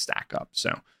else, it didn't stack up.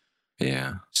 So,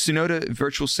 yeah. Tsunoda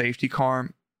virtual safety car.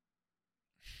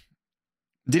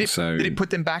 Did it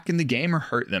put them back in the game or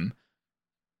hurt them?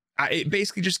 It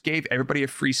basically just gave everybody a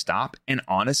free stop. And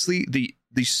honestly, the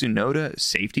Tsunoda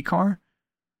safety car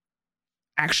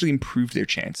actually improved their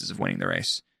chances of winning the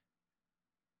race.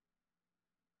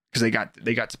 Because they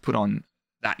got to put on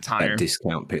that tire. That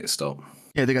discount pit stop.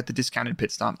 Yeah, they got the discounted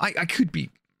pit stop. I could be...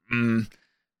 I'm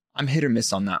hit or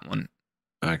miss on that one.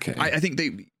 Okay. I think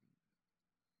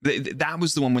that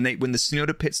was the one when the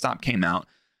Tsunoda pit stop came out.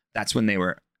 That's when they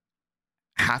were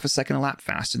half a second a lap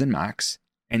faster than Max,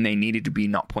 and they needed to be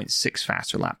 0.6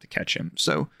 faster lap to catch him.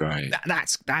 So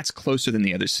that's closer than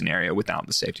the other scenario without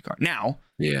the safety car. Now,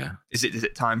 is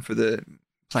it time for the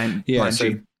plan? Yeah. Plan so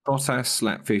G? Bottas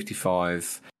lap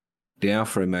 55. The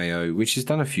Alfa Romeo, which has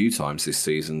done a few times this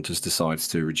season, just decides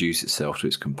to reduce itself to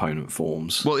its component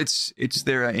forms. Well, it's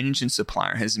their engine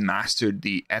supplier has mastered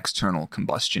the external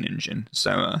combustion engine.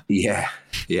 So yeah.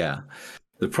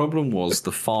 The problem was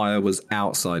the fire was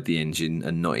outside the engine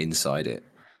and not inside it.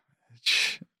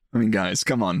 I mean, guys,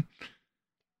 come on.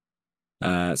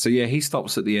 So he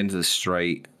stops at the end of the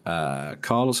straight.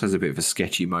 Carlos has a bit of a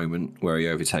sketchy moment where he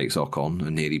overtakes Ocon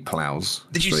and nearly plows.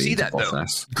 Did you see that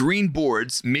Bottas. though? Green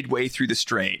boards midway through the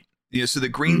straight. So the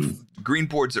green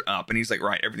boards are up, and he's like,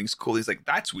 right, everything's cool. He's like,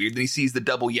 that's weird. Then he sees the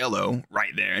double yellow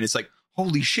right there, and it's like,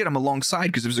 holy shit, I'm alongside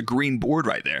because there's a green board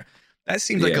right there. That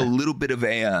seems like a little bit of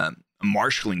a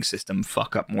marshalling system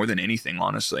fuck up more than anything,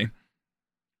 honestly.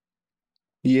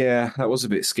 Yeah, that was a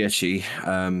bit sketchy.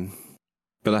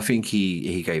 But I think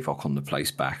he gave Ocon the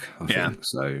place back. I think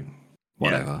so.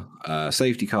 Whatever.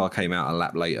 Safety car came out a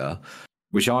lap later,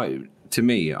 which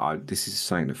this is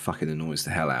something that fucking annoys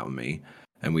the hell out of me.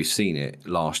 And we've seen it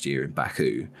last year in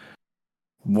Baku.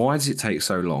 Why does it take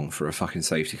so long for a fucking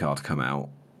safety car to come out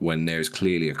when there's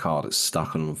clearly a car that's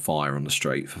stuck on fire on the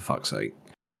straight? For fuck's sake.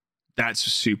 That's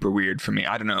super weird for me.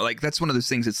 I don't know. Like that's one of those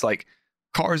things. It's like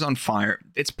cars on fire.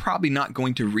 It's probably not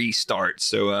going to restart.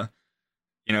 So,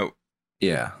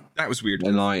 yeah, that was weird.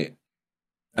 And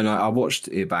I watched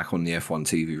it back on the F1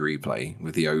 TV replay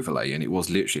with the overlay, and it was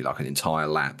literally like an entire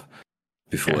lap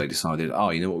before they decided,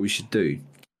 you know what we should do?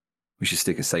 we should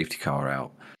stick a safety car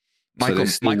out.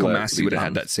 Michael Massey would have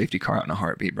had that safety car out in a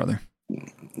heartbeat, brother.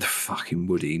 The fucking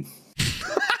Woody.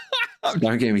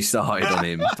 Don't get me started on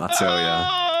him, I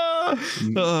tell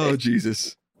you. Oh,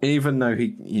 Jesus. Even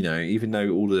though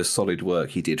all the solid work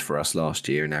he did for us last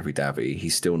year in Abu Dhabi,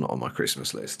 he's still not on my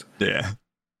Christmas list. Yeah.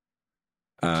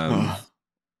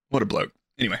 What a bloke.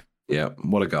 Anyway. Yeah,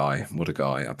 what a guy. What a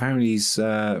guy. Apparently he's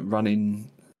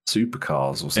running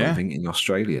supercars or something in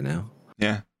Australia now.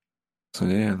 Yeah. So,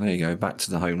 yeah, there you go. Back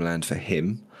to the homeland for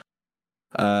him.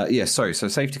 So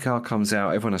safety car comes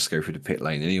out. Everyone has to go through the pit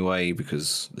lane anyway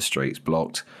because the straight's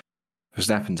blocked.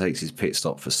 Verstappen takes his pit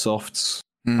stop for softs,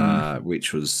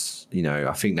 which was,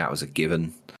 I think that was a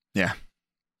given. Yeah.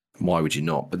 Why would you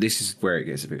not? But this is where it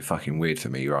gets a bit fucking weird for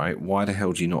me, right? Why the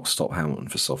hell do you not stop Hamilton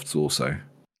for softs also?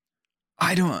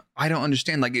 I don't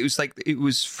understand. Like it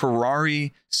was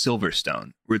Ferrari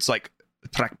Silverstone, where it's like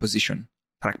track position.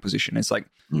 It's like,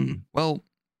 well,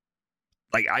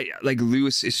 like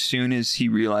Lewis, as soon as he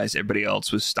realized everybody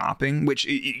else was stopping, which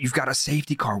you've got a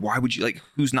safety car. Why would you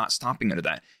who's not stopping under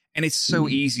that? And it's so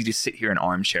easy to sit here and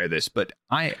armchair this, but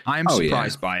I'm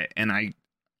surprised by it. And I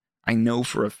know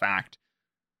for a fact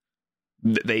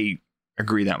that they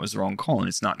agree that was the wrong call. And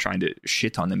it's not trying to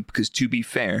shit on them because, to be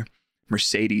fair,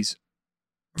 Mercedes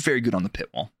are very good on the pit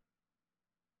wall.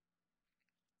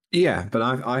 Yeah, but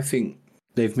I think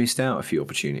they've missed out a few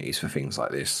opportunities for things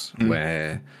like this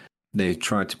where they've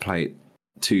tried to play it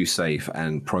too safe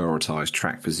and prioritize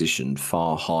track position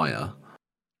far higher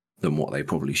than what they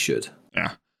probably should.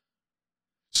 Yeah.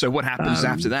 So what happens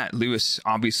after that? Lewis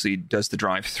obviously does the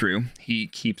drive through. He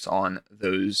keeps on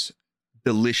those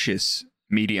delicious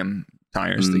medium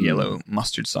tires, the yellow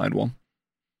mustard sidewall.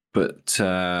 But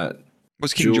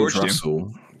what's King George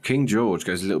do? King George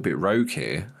goes a little bit rogue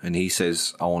here, and he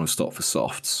says, I want to stop for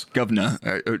softs. Governor,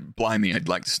 blimey, I'd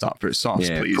like to stop for softs,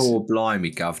 please. Poor blimey,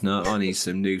 Governor, I need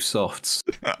some new softs.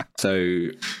 So,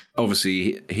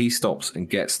 obviously, he stops and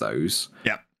gets those.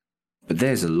 Yeah. But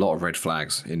there's a lot of red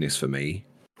flags in this for me.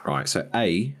 Right, so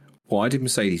A, why did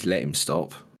Mercedes let him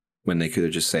stop when they could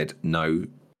have just said, no,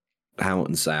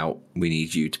 Hamilton's out, we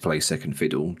need you to play second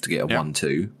fiddle to get a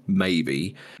 1-2?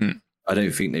 Maybe. I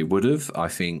don't think they would have. I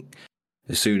think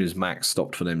as soon as Max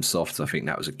stopped for them softs, I think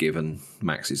that was a given.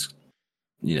 Max is,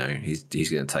 he's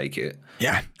going to take it.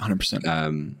 Yeah,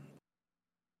 100%.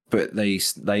 But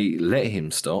they let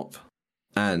him stop,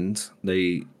 and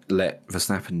they let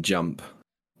Verstappen jump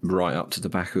right up to the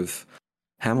back of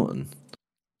Hamilton.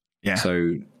 Yeah.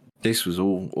 So this was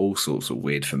all sorts of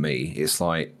weird for me. It's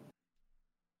like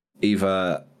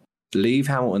either leave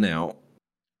Hamilton out,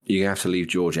 you have to leave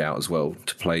George out as well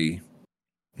to play,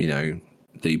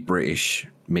 the British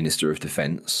Minister of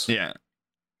Defence. Yeah.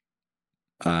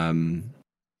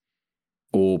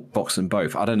 Or box them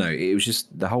both. I don't know. It was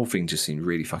just, the whole thing just seemed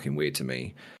really fucking weird to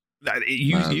me.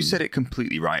 You said it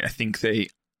completely right. I think they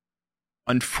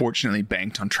unfortunately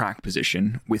banked on track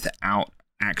position without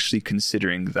actually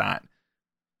considering that,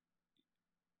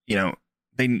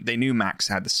 they knew Max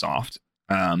had the soft.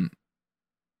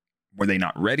 Were they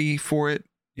not ready for it?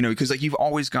 Because you've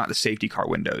always got the safety car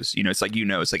windows. It's like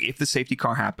if the safety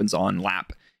car happens on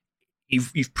lap,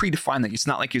 you've predefined that. It's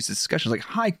not like it's a discussion. It's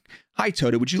like, hi,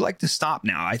 Toto, would you like to stop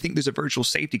now? I think there's a virtual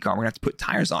safety car. We're gonna have to put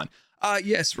tires on.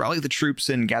 Yes, rally the troops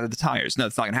and gather the tires. No,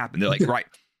 it's not gonna happen. They're like, right,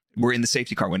 we're in the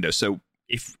safety car window. So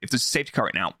if there's a safety car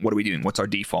right now, what are we doing? What's our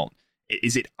default?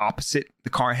 Is it opposite the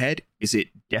car ahead? Is it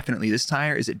definitely this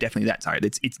tire? Is it definitely that tire?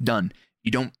 It's done.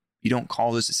 You don't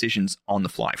call those decisions on the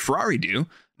fly. Ferrari do,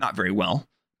 not very well,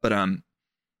 but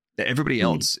everybody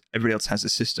else has a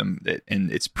system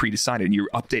and it's pre-decided, and you're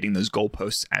updating those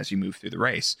goalposts as you move through the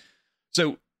race.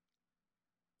 So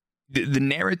the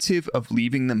narrative of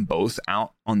leaving them both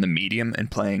out on the medium and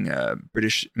playing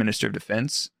British Minister of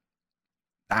Defence,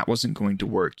 that wasn't going to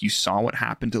work. You saw what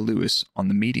happened to Lewis on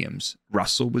the mediums.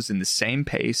 Russell was in the same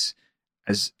pace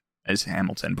as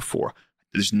Hamilton before.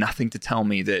 There's nothing to tell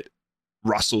me that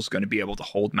Russell's going to be able to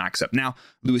hold Max up. Now,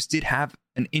 Lewis did have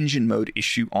an engine mode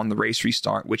issue on the race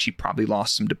restart, which he probably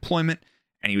lost some deployment,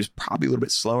 and he was probably a little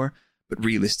bit slower, but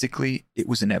realistically, it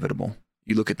was inevitable.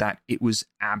 You look at that, it was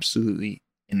absolutely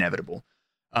inevitable.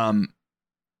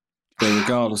 So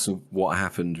regardless of what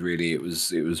happened, really, it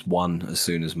was won as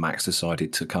soon as Max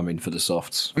decided to come in for the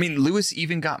softs. I mean, Lewis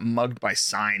even got mugged by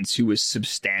Sainz, who was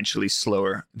substantially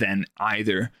slower than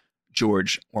either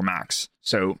George or Max.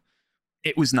 So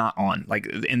it was not on.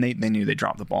 And they knew they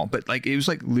dropped the ball, but it was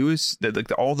like Lewis.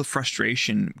 All the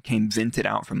frustration came vented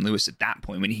out from Lewis at that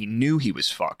point when he knew he was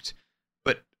fucked.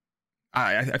 But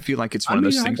I feel like it's one of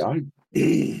those things.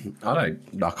 I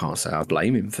can't say I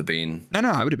blame him for being. No,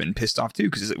 I would have been pissed off too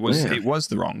because it was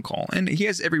the wrong call, and he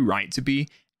has every right to be.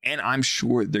 And I'm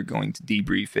sure they're going to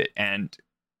debrief it and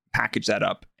package that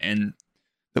up, and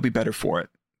they'll be better for it.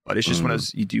 But it's just one of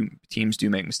those teams do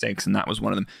make mistakes, and that was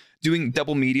one of them. Doing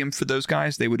double medium for those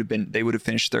guys, they would have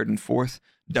finished third and fourth.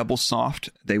 Double soft,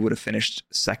 they would have finished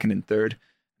second and third.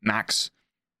 Max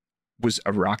was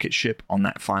a rocket ship on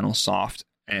that final soft,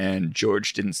 and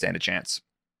George didn't stand a chance.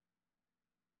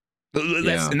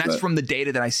 That's from the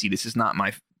data that I see. This is not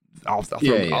my. I'll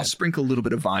sprinkle a little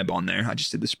bit of vibe on there. I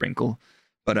just did the sprinkle,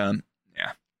 but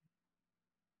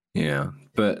yeah.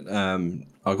 But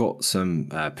I got some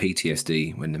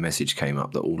PTSD when the message came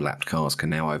up that all lapped cars can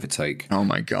now overtake. Oh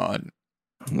my god,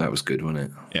 that was good,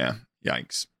 wasn't it? Yeah.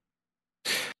 Yikes.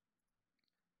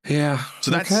 Yeah.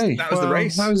 So that was the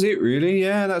race. That was it, really.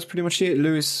 Yeah, that's pretty much it.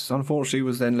 Lewis, unfortunately,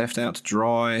 was then left out to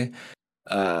dry.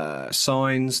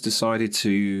 Sainz decided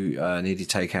to nearly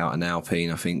take out an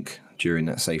Alpine, I think, during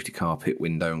that safety car pit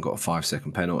window and got a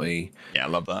 5-second penalty. Yeah, I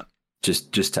love that.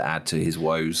 Just to add to his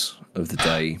woes of the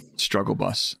day. Struggle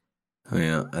bus.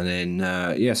 Yeah, and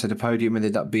then, so the podium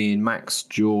ended up being Max,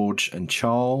 George, and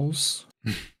Charles.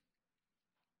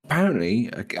 Apparently,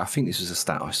 I think this was a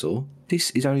stat I saw.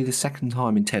 This is only the second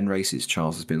time in 10 races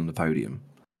Charles has been on the podium.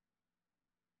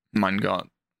 Mein God.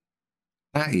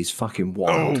 That is fucking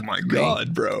wild. Oh my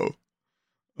God, bro.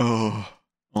 Oh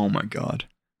my God.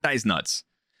 That is nuts.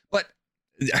 But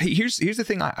here's the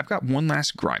thing. I've got one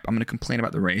last gripe. I'm going to complain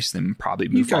about the race, then probably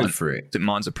move on for it. to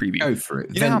Monza preview. Go for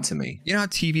it. Vent to me. You know how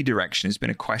TV direction has been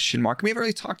a question mark? We haven't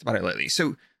really talked about it lately.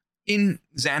 So in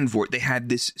Zandvoort, they had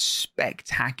this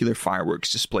spectacular fireworks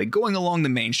display going along the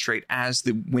main straight as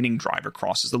the winning driver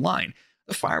crosses the line.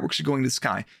 The fireworks are going to the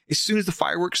sky. As soon as the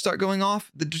fireworks start going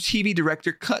off, the TV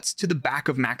director cuts to the back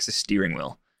of Max's steering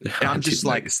wheel. And I'm just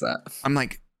like, I'm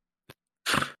like,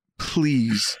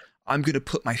 please, I'm going to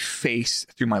put my face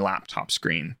through my laptop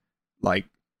screen. Like,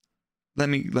 let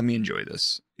me enjoy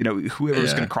this. You know,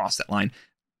 whoever's going to cross that line,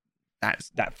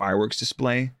 that fireworks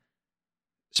display,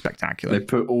 spectacular. They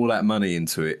put all that money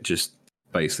into it just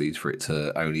basically for it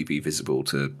to only be visible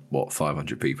to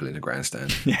 500 people in a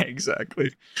grandstand. Yeah,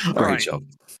 exactly. Great job.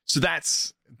 So that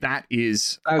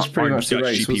was pretty much the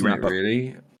race, wasn't it,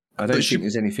 really? I don't think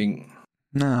there's anything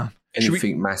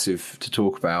massive to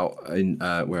talk about in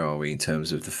where are we in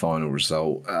terms of the final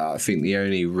result. I think the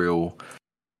only real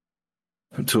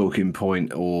talking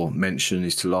point or mention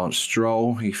is to Lance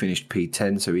Stroll. He finished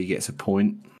P10, so he gets a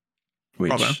point,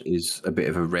 which is a bit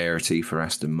of a rarity for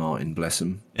Aston Martin, bless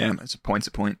him. Yeah, it's a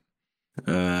point.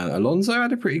 Alonso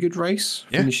had a pretty good race,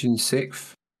 finishing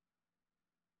 6th.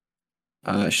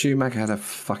 Schumacher had a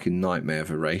fucking nightmare of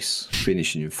a race,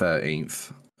 finishing in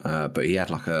 13th, but he had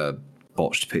like a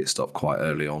botched pit stop quite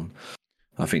early on.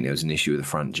 I think there was an issue with the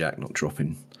front jack not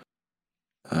dropping.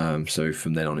 So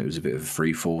from then on, it was a bit of a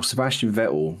free fall. Sebastian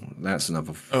Vettel, that's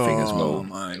another thing as well,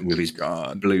 with his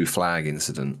blue flag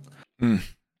incident.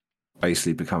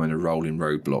 Basically becoming a rolling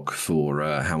roadblock for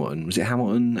Hamilton. Was it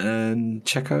Hamilton and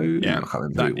Checo? Yeah, I can't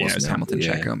remember who it was Hamilton,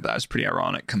 Checo, but that was pretty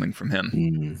ironic coming from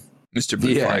him. Mr.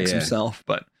 Blue Flags himself,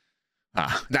 but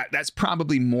that's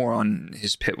probably more on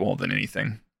his pit wall than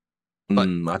anything. But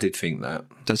I did think that.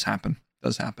 Does happen.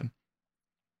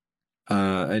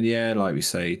 And like we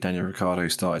say, Daniel Ricciardo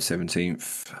started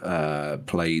 17th,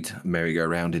 played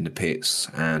merry-go-round in the pits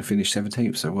and finished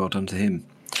 17th, so well done to him.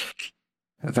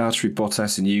 Valtteri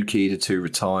Bottas and Yuki, the 2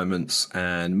 retirements,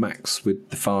 and Max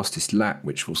with the fastest lap,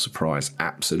 which will surprise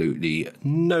absolutely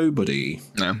nobody.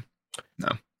 No.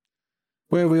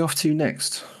 Where are we off to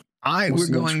next? We're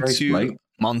going to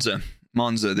Monza,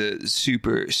 the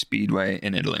super speedway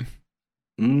in Italy.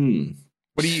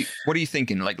 What are you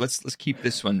thinking? Like, let's keep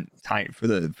this one tight for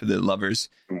the lovers.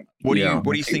 What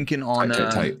are you thinking on?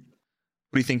 What are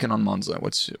you thinking on Monza?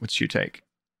 What's your take?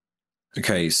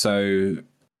 Okay, so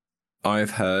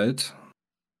I've heard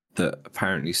that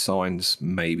apparently Sainz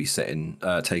may be taking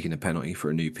a penalty for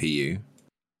a new PU.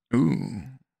 Ooh.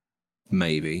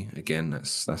 Maybe. Again,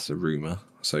 that's a rumour.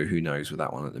 So who knows with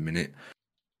that one at the minute.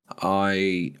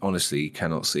 I honestly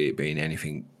cannot see it being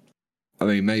anything. I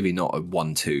mean, maybe not a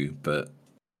 1-2, but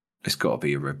it's got to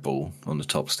be a Red Bull on the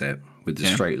top step with the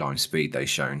straight line speed they've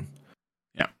shown.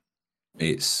 Yeah.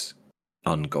 It's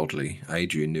ungodly.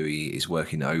 Adrian Newey is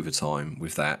working overtime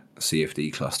with that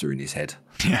CFD cluster in his head.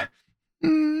 Yeah.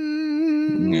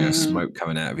 Yeah, smoke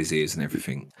coming out of his ears and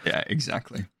everything. Yeah,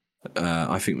 exactly.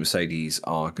 I think Mercedes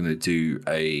are going to do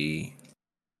a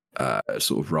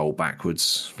sort of roll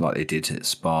backwards like they did at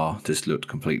Spa. Just looked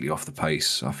completely off the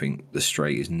pace. I think the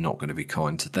straight is not going to be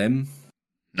kind to them.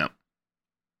 No.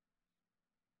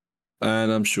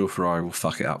 And I'm sure Ferrari will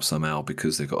fuck it up somehow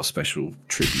because they've got a special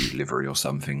tribute livery or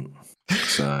something.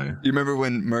 So you remember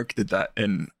when Merck did that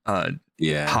in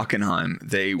Hockenheim?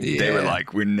 They were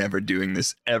like, we're never doing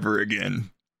this ever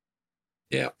again.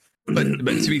 Yeah. But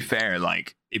to be fair,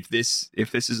 like if this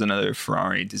is another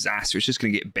Ferrari disaster, it's just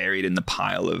going to get buried in the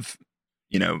pile of,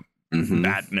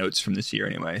 bad notes from this year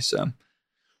anyway. So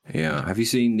yeah, have you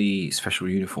seen the special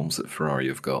uniforms that Ferrari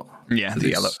have got? Yeah, the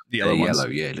yellow ones. Yellow,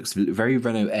 yeah, it looks very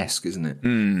Renault-esque, isn't it?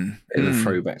 In a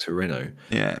throwback to Renault.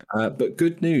 Yeah, but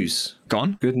good news.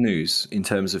 Gone. Good news in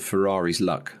terms of Ferrari's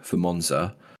luck for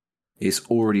Monza. It's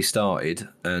already started,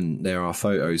 and there are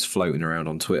photos floating around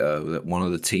on Twitter that one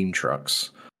of the team trucks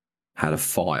had a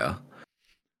fire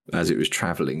as it was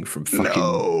travelling from fucking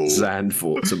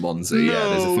Zandvoort to Monza. Yeah,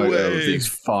 there's a photo of these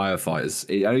firefighters.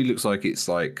 It only looks like it's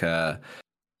like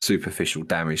superficial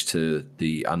damage to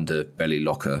the underbelly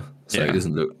locker, so it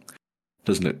doesn't look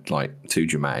like too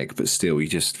dramatic. But still, you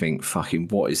just think, fucking,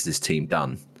 what has this team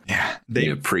done? Yeah,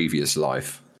 in a previous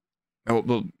life. Oh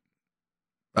well,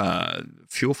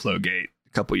 fuel flow gate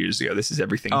a couple years ago. This is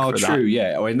everything. Oh, for true. That.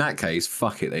 Yeah. Well, in that case,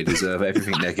 fuck it. They deserve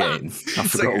everything they're getting. I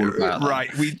forgot all about that.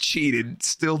 Right. We cheated,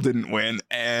 still didn't win,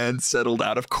 and settled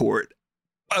out of court.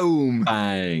 Boom.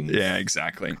 Bang. Yeah,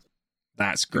 exactly.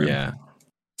 That's grim. Yeah.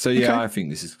 So, yeah, I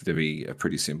think this is going to be a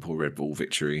pretty simple Red Bull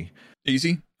victory.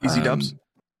 Easy dubs?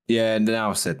 Yeah, and now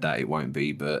I've said that it won't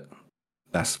be, but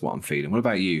that's what I'm feeling. What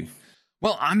about you?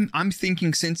 Well, I'm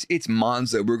thinking since it's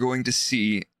Monza, we're going to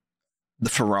see the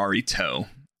Ferrari toe.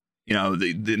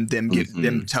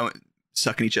 Them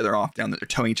sucking each other off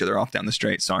towing each other off down the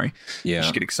straight. Sorry. Yeah.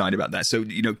 Just get excited about that. So,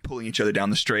 pulling each other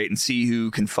down the straight and see who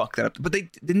can fuck that up. But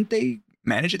didn't they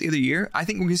manage it the other year? I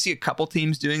think we're going to see a couple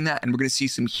teams doing that, and we're going to see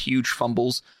some huge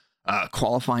fumbles,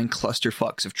 qualifying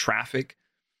clusterfucks of traffic.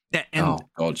 And, oh,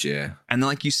 God, yeah. And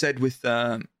like you said with,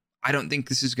 I don't think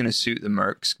this is going to suit the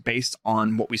Mercs based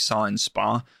on what we saw in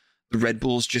Spa. The Red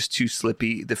Bull's just too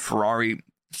slippy. The Ferrari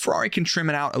can trim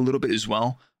it out a little bit as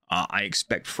well. I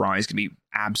expect Ferrari's going to be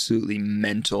absolutely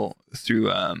mental through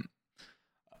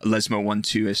Lesmo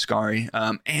 1-2 Ascari.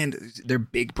 And their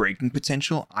big braking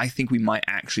potential, I think we might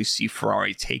actually see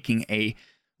Ferrari taking a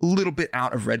little bit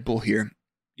out of Red Bull here.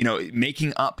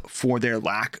 Making up for their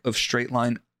lack of straight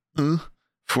line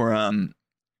for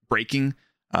braking,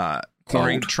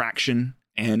 cornering traction,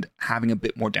 and having a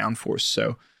bit more downforce.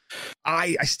 So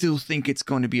I still think it's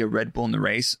going to be a Red Bull in the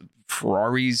race.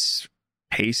 Ferrari's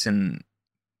pace and...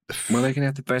 Well, they can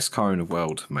have the best car in the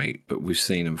world, mate, but we've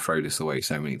seen them throw this away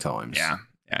so many times. Yeah.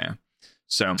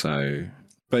 So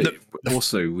but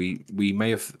also we've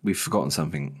forgotten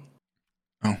something.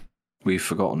 Oh, we've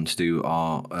forgotten to do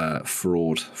our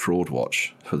fraud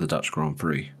watch for the Dutch Grand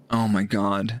Prix. Oh my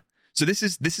God! So this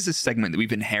is a segment that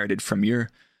we've inherited from your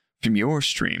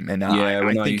stream, and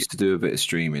when I used to do a bit of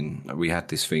streaming, we had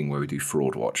this thing where we do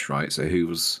fraud watch, right? So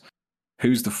who's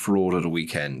the fraud of the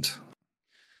weekend?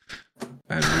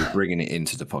 And we're bringing it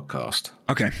into the podcast.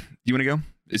 Okay. You want to go?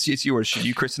 It's yours. Should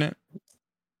you christen it?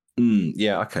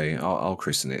 Yeah, okay. I'll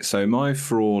christen it. So my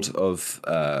fraud of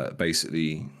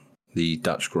basically the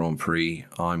Dutch Grand Prix,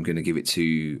 I'm going to give it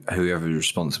to whoever is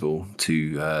responsible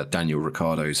to Daniel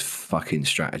Ricciardo's fucking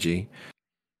strategy.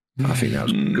 I think that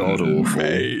was god-awful.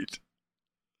 Mate.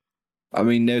 I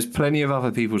mean, there's plenty of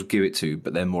other people to give it to,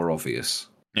 but they're more obvious.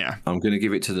 Yeah. I'm going to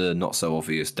give it to the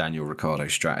not-so-obvious Daniel Ricciardo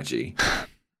strategy.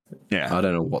 Yeah. I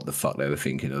don't know what the fuck they were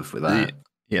thinking of with that.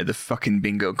 The fucking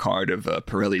bingo card of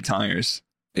Pirelli tires.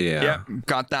 Yeah. Yep.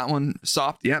 Got that one.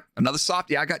 Soft. Yep. Another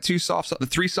soft. Yeah, I got 2 softs. The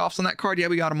 3 softs on that card. Yeah,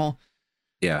 we got them all.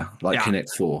 Yeah. Connect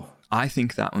 4. I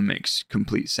think that one makes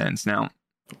complete sense. Now,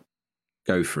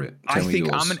 go for it. I think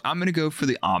I'm going to go for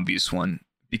the obvious one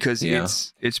because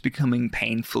it's becoming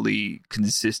painfully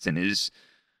consistent. Is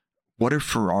what are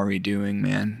Ferrari doing,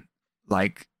 man?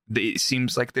 Like, it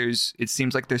seems like they're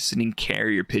sitting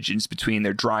carrier pigeons between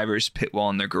their driver's pit wall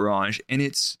and their garage, and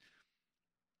it's.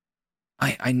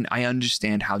 I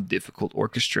understand how difficult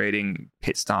orchestrating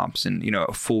pit stops and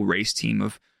a full race team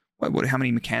of how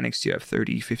many mechanics do you have?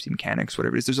 30, 50 mechanics,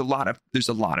 whatever it is. There's a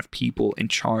lot of people in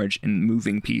charge and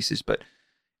moving pieces, but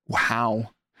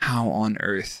how on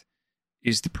earth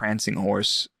is the prancing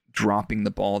horse dropping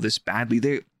the ball this badly?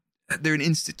 They're an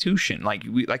institution, like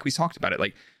we talked about it.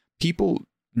 Like, people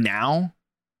now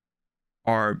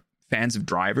are fans of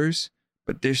drivers,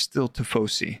 but they're still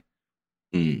tifosi.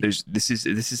 This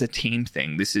is a team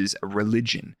thing. This is a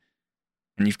religion,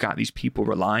 and you've got these people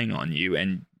relying on you,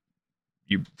 and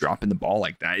you dropping the ball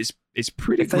like that is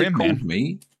pretty grim, man.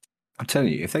 Me, I'm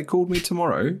telling you, if they called me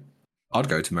tomorrow, I'd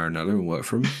go to Maranello and work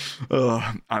for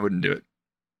them. I wouldn't do it.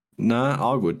 No,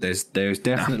 I would. There's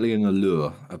definitely an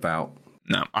allure about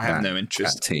No, I have no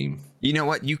interest. That team. You know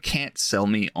what? You can't sell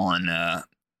me on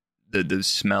the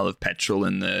smell of petrol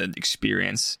and the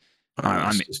experience.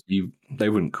 They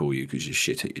wouldn't call you because you're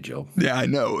shit at your job. Yeah, I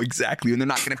know, exactly. And they're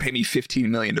not going to pay me $15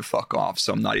 million to fuck off,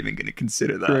 so I'm not even going to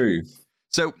consider that. True.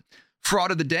 So,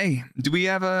 fraud of the day. Do we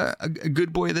have a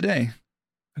good boy of the day?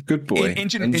 A good boy.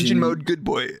 Engine mode good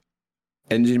boy.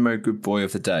 Engine mode good boy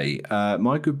of the day.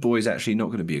 My good boy is actually not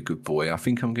going to be a good boy. I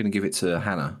think I'm going to give it to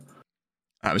Hannah.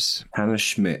 Hannah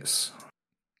Schmitz,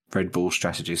 Red Bull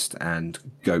strategist and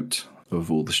GOAT of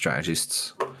all the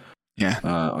strategists. Yeah.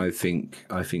 I think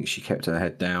she kept her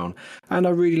head down, and I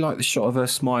really like the shot of her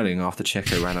smiling after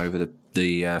Checo ran over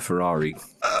the Ferrari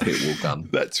pit wall gun.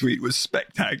 That tweet was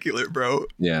spectacular, bro.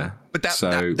 Yeah. But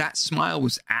that smile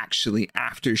was actually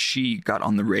after she got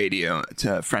on the radio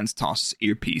to Franz Toss'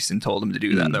 earpiece and told him to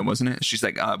do that, though, wasn't it? She's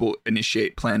like, we'll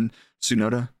initiate plan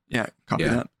Tsunoda. Yeah, copy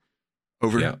that.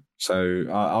 Over. Yeah. So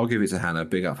I'll give it to Hannah.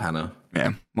 Big up, Hannah.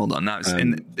 Yeah, well done. That was,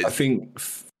 I think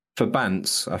for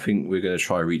Bance, I think we're going to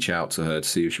try reach out to her to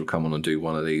see if she'll come on and do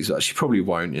one of these. She probably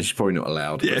won't. She's probably not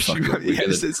allowed. Yeah, she won't.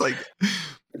 It's like...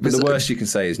 But the worst you can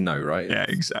say is no, right? Yeah,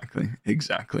 exactly.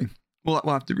 We'll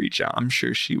have to reach out. I'm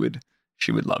sure she would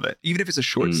love it, even if it's a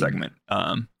short segment.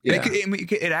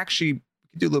 It actually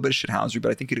could do a little bit of shithousery,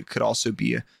 but I think it could also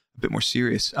be a bit more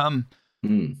serious.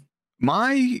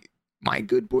 My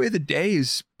good boy of the day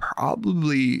is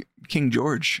probably King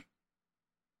George.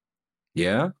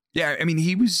 Yeah. Yeah, I mean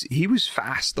he was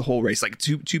fast the whole race. Like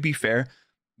to be fair,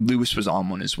 Lewis was on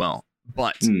one as well,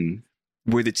 but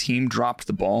where the team dropped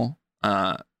the ball.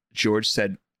 George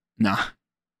said, "Nah,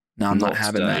 I'm not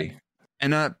having that."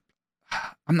 And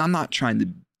I'm not trying to.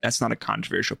 That's not a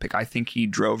controversial pick. I think he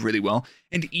drove really well,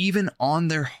 and even on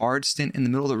their hard stint in the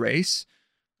middle of the race,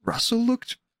 Russell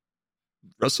looked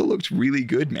really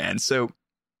good, man. So,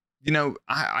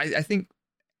 I think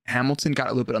Hamilton got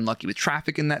a little bit unlucky with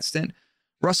traffic in that stint.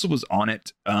 Russell was on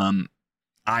it.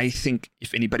 I think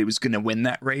if anybody was going to win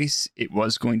that race, it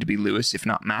was going to be Lewis, if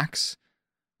not Max.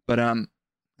 But I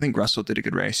think Russell did a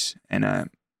good race, and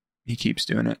he keeps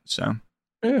doing it. So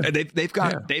they've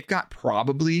got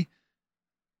probably.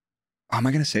 Am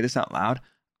I going to say this out loud?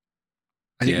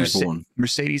 I think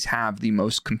Mercedes have the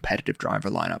most competitive driver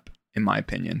lineup, in my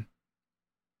opinion.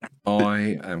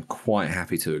 I am quite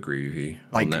happy to agree with you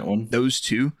on that one. Those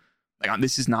two,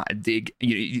 this is not a dig.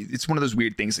 It's one of those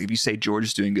weird things. Like if you say George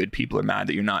is doing good, people are mad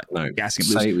that you're not gassing.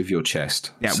 Say it with your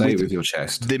chest. Yeah, say it with your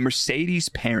chest. The Mercedes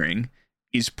pairing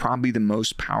is probably the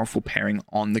most powerful pairing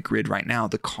on the grid right now.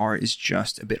 The car is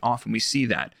just a bit off, and we see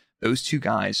that. Those two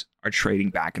guys are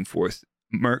trading back and forth.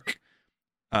 Merc,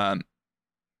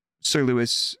 Sir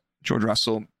Lewis, George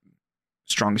Russell,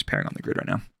 strongest pairing on the grid right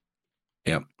now.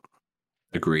 Yep.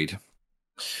 Agreed.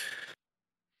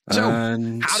 So,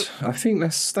 and I think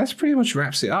that's pretty much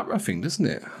wraps it up, I think, doesn't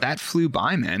it? That flew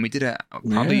by, man. We did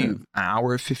probably an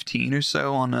hour 15 or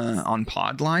so on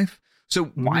Pod Life. So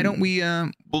why don't we?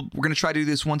 We're going to try to do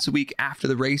this once a week after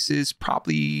the races,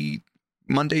 probably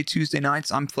Monday, Tuesday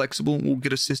nights. I'm flexible. We'll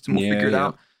get a system. We'll figure it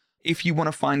out. If you want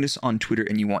to find us on Twitter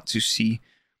and you want to see,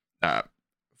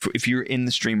 if you're in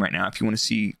the stream right now, if you want to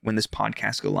see when this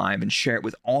podcast go live and share it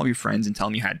with all your friends and tell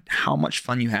them how much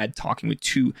fun you had talking with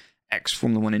two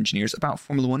ex-Formula One engineers about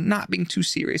Formula One, not being too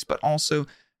serious, but also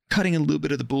cutting a little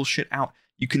bit of the bullshit out,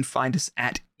 you can find us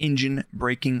at Engine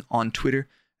Breaking on Twitter.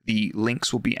 The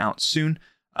links will be out soon.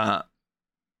 My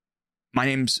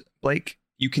name's Blake.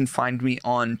 You can find me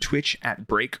on Twitch at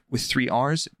Break with 3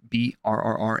 R's,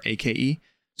 BRRRAKE.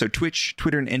 So Twitch,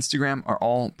 Twitter, and Instagram are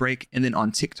all Break. And then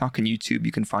on TikTok and YouTube,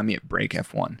 you can find me at Break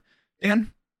F1.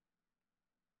 Dan?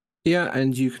 Yeah,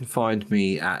 and you can find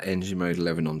me at Engine Mode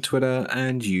 11 on Twitter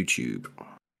and YouTube.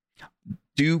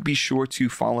 Do be sure to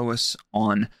follow us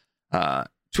on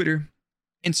Twitter,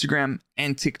 Instagram,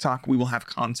 and TikTok. We will have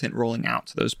content rolling out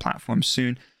to those platforms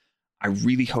soon. I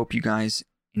really hope you guys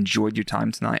enjoyed your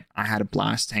time tonight. I had a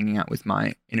blast hanging out with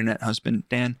my internet husband,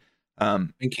 Dan.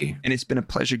 Thank you. And it's been a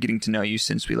pleasure getting to know you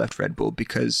since we left Red Bull,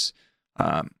 because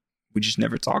we just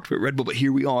never talked about Red Bull, but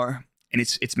here we are. And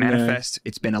it's manifest.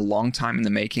 It's been a long time in the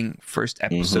making. First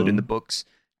episode in the books.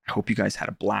 I hope you guys had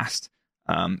a blast.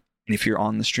 And if you're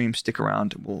on the stream, stick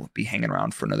around. We'll be hanging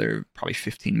around for another probably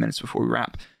 15 minutes before we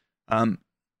wrap.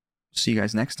 See you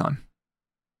guys next time.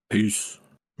 Peace.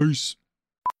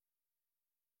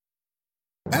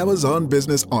 Amazon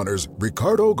Business honors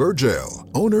Ricardo Gurgel,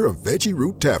 owner of Veggie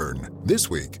Root Tavern. This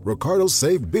week, Ricardo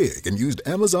saved big and used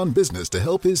Amazon Business to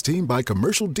help his team buy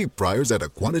commercial deep fryers at a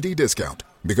quantity discount.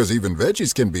 Because even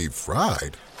veggies can be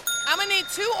fried. I'm gonna need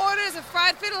 2 orders of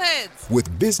fried fiddleheads.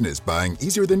 With business buying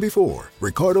easier than before,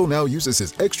 Ricardo now uses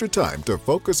his extra time to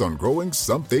focus on growing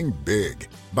something big.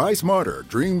 Buy smarter,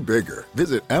 dream bigger.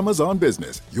 Visit Amazon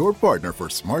Business, your partner for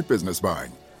smart business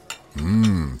buying.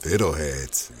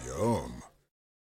 Fiddleheads. Yum.